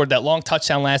Peoples-Jones scored that long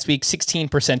touchdown last week,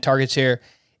 16% target share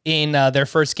in their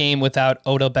first game without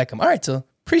Odell Beckham. All right, so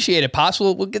appreciate it, Pops.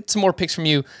 We'll get some more picks from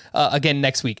you again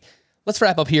next week. Let's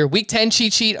wrap up here. Week 10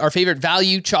 cheat sheet, our favorite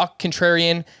value, chalk,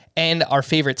 contrarian, and our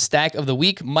favorite stack of the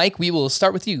week. Mike, we will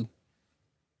start with you.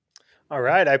 All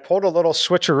right. I pulled a little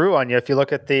switcheroo on you if you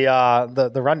look at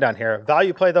the rundown here.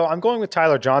 Value play, though, I'm going with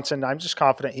Tyler Johnson. I'm just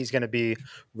confident he's going to be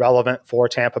relevant for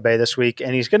Tampa Bay this week,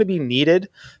 and he's going to be needed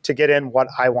to get in what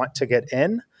I want to get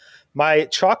in. My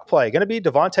chalk play going to be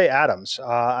Davante Adams.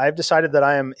 I've decided that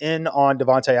I am in on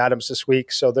Davante Adams this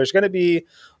week. So there's going to be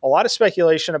a lot of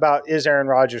speculation about, is Aaron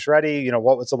Rodgers ready?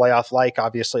 What was the layoff like?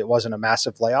 Obviously, it wasn't a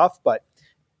massive layoff, but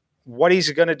what he's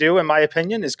going to do, in my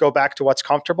opinion, is go back to what's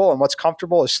comfortable. And what's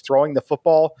comfortable is throwing the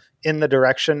football in the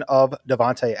direction of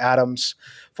Davante Adams.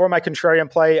 For my contrarian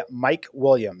play, Mike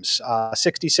Williams,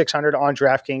 6,600 on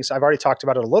DraftKings. I've already talked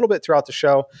about it a little bit throughout the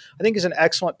show. I think he's an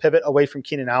excellent pivot away from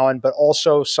Keenan Allen, but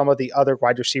also some of the other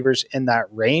wide receivers in that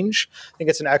range. I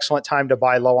think it's an excellent time to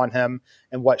buy low on him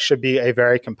in what should be a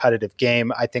very competitive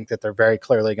game. I think that they're very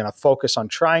clearly going to focus on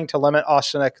trying to limit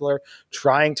Austin Eckler,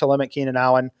 trying to limit Keenan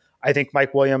Allen. I think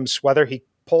Mike Williams, whether he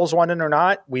pulls one in or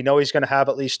not, we know he's going to have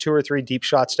at least 2 or 3 deep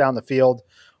shots down the field.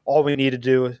 All we need to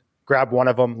do is grab one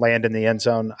of them, land in the end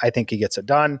zone. I think he gets it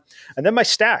done. And then my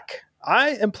stack, I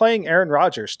am playing Aaron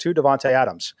Rodgers to Davante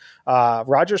Adams.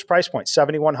 Rodgers price point,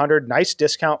 7,100. Nice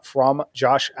discount from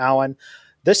Josh Allen.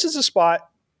 This is a spot.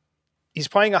 He's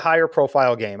playing a higher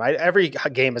profile game. Every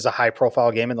game is a high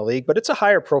profile game in the league, but it's a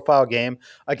higher profile game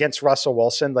against Russell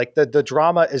Wilson. Like the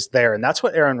drama is there, and that's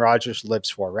what Aaron Rodgers lives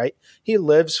for, right? He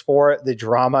lives for the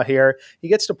drama here. He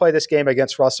gets to play this game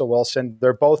against Russell Wilson.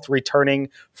 They're both returning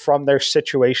from their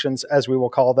situations, as we will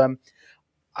call them.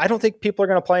 I don't think people are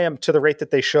going to play him to the rate that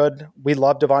they should. We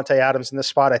love Davante Adams in this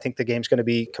spot. I think the game's going to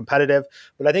be competitive,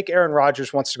 but I think Aaron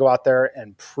Rodgers wants to go out there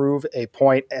and prove a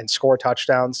point and score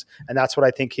touchdowns, and that's what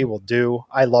I think he will do.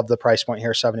 I love the price point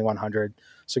here, 7,100.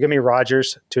 So give me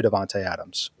Rodgers to Davante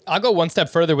Adams. I'll go one step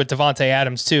further with Davante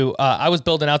Adams, too. I was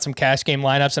building out some cash game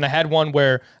lineups, and I had one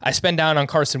where I spend down on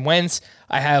Carson Wentz.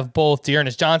 I have both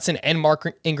Dearness Johnson and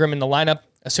Mark Ingram in the lineup,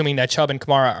 assuming that Chubb and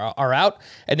Kamara are out.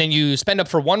 And then you spend up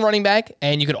for one running back,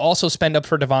 and you could also spend up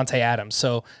for Davante Adams.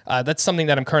 So that's something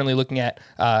that I'm currently looking at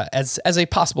as a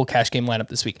possible cash game lineup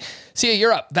this week. Sia,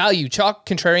 you're up. Value, chalk,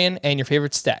 contrarian, and your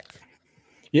favorite stack.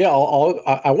 Yeah,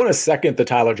 I want to second the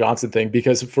Tyler Johnson thing,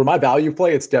 because for my value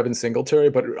play, it's Devin Singletary.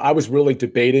 But I was really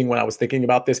debating when I was thinking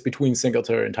about this between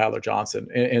Singletary and Tyler Johnson.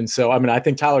 And so, I mean, I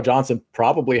think Tyler Johnson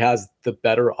probably has the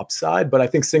better upside, but I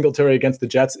think Singletary against the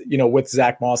Jets, with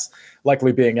Zach Moss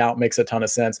likely being out, makes a ton of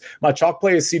sense. My chalk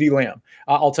play is CeeDee Lamb.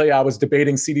 I'll tell you, I was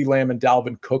debating CeeDee Lamb and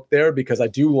Dalvin Cook there because I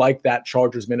do like that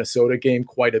Chargers-Minnesota game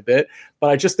quite a bit, but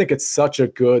I just think it's such a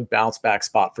good bounce back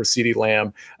spot for CeeDee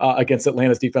Lamb against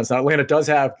Atlanta's defense. Now, Atlanta does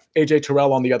have AJ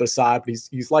Terrell on the other side, but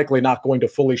he's likely not going to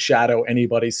fully shadow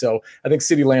anybody. So I think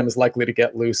CeeDee Lamb is likely to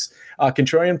get loose.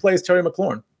 Contrarian plays Terry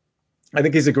McLaurin. I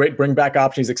think he's a great bring back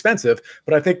option. He's expensive,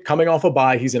 but I think coming off a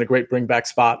bye, he's in a great bring back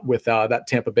spot with that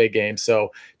Tampa Bay game.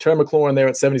 So Terry McLaurin there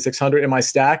at 7,600. In my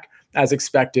stack, as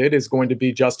expected, is going to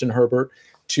be Justin Herbert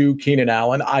to Keenan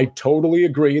Allen. I totally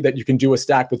agree that you can do a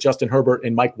stack with Justin Herbert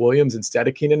and Mike Williams instead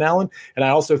of Keenan Allen. And I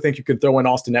also think you can throw in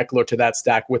Austin Eckler to that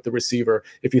stack with the receiver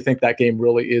if you think that game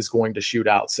really is going to shoot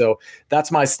out. So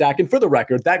that's my stack. And for the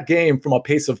record, that game from a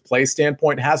pace of play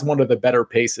standpoint has one of the better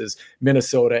paces,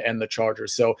 Minnesota and the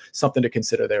Chargers. So something to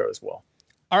consider there as well.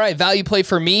 All right, value play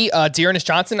for me, Dearness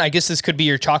Johnson. I guess this could be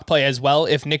your chalk play as well.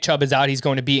 If Nick Chubb is out, he's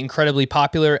going to be incredibly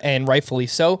popular, and rightfully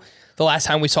so. The last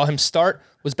time we saw him start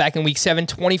was back in week 7,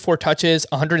 24 touches,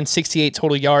 168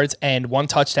 total yards, and 1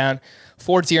 touchdown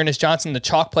for Dearness Johnson. The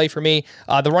chalk play for me.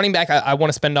 The running back I want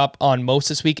to spend up on most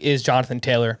this week is Jonathan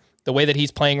Taylor. The way that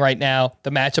he's playing right now, the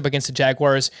matchup against the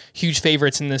Jaguars, huge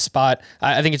favorites in this spot.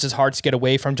 I think it's just hard to get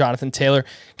away from Jonathan Taylor.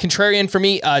 Contrarian for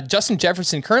me, Justin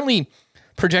Jefferson, currently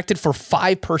projected for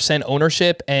 5%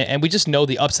 ownership, and we just know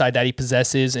the upside that he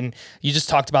possesses. And you just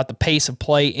talked about the pace of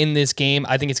play in this game.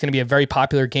 I think it's going to be a very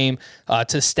popular game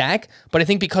to stack, but I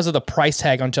think because of the price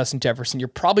tag on Justin Jefferson, you're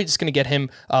probably just going to get him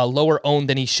lower owned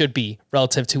than he should be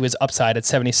relative to his upside at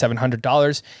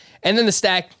 $7,700. And then the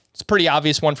stack, it's a pretty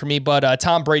obvious one for me, but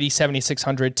Tom Brady,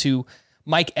 $7,600 to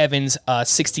Mike Evans,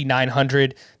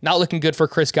 $6,900. Not looking good for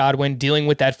Chris Godwin, dealing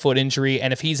with that foot injury.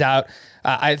 And if he's out,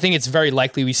 I think it's very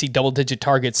likely we see double-digit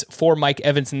targets for Mike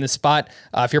Evans in this spot.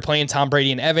 If you're playing Tom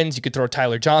Brady and Evans, you could throw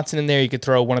Tyler Johnson in there. You could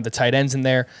throw one of the tight ends in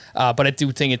there. But I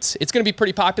do think it's going to be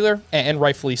pretty popular, and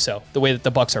rightfully so, the way that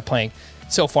the Bucs are playing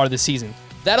so far this season.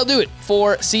 That'll do it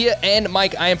for Sia and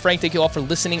Mike. I am Frank. Thank you all for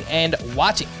listening and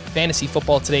watching Fantasy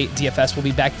Football Today DFS. We'll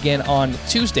be back again on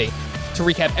Tuesday to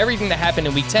recap everything that happened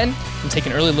in Week 10 and take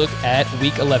an early look at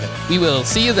Week 11. We will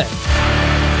see you then.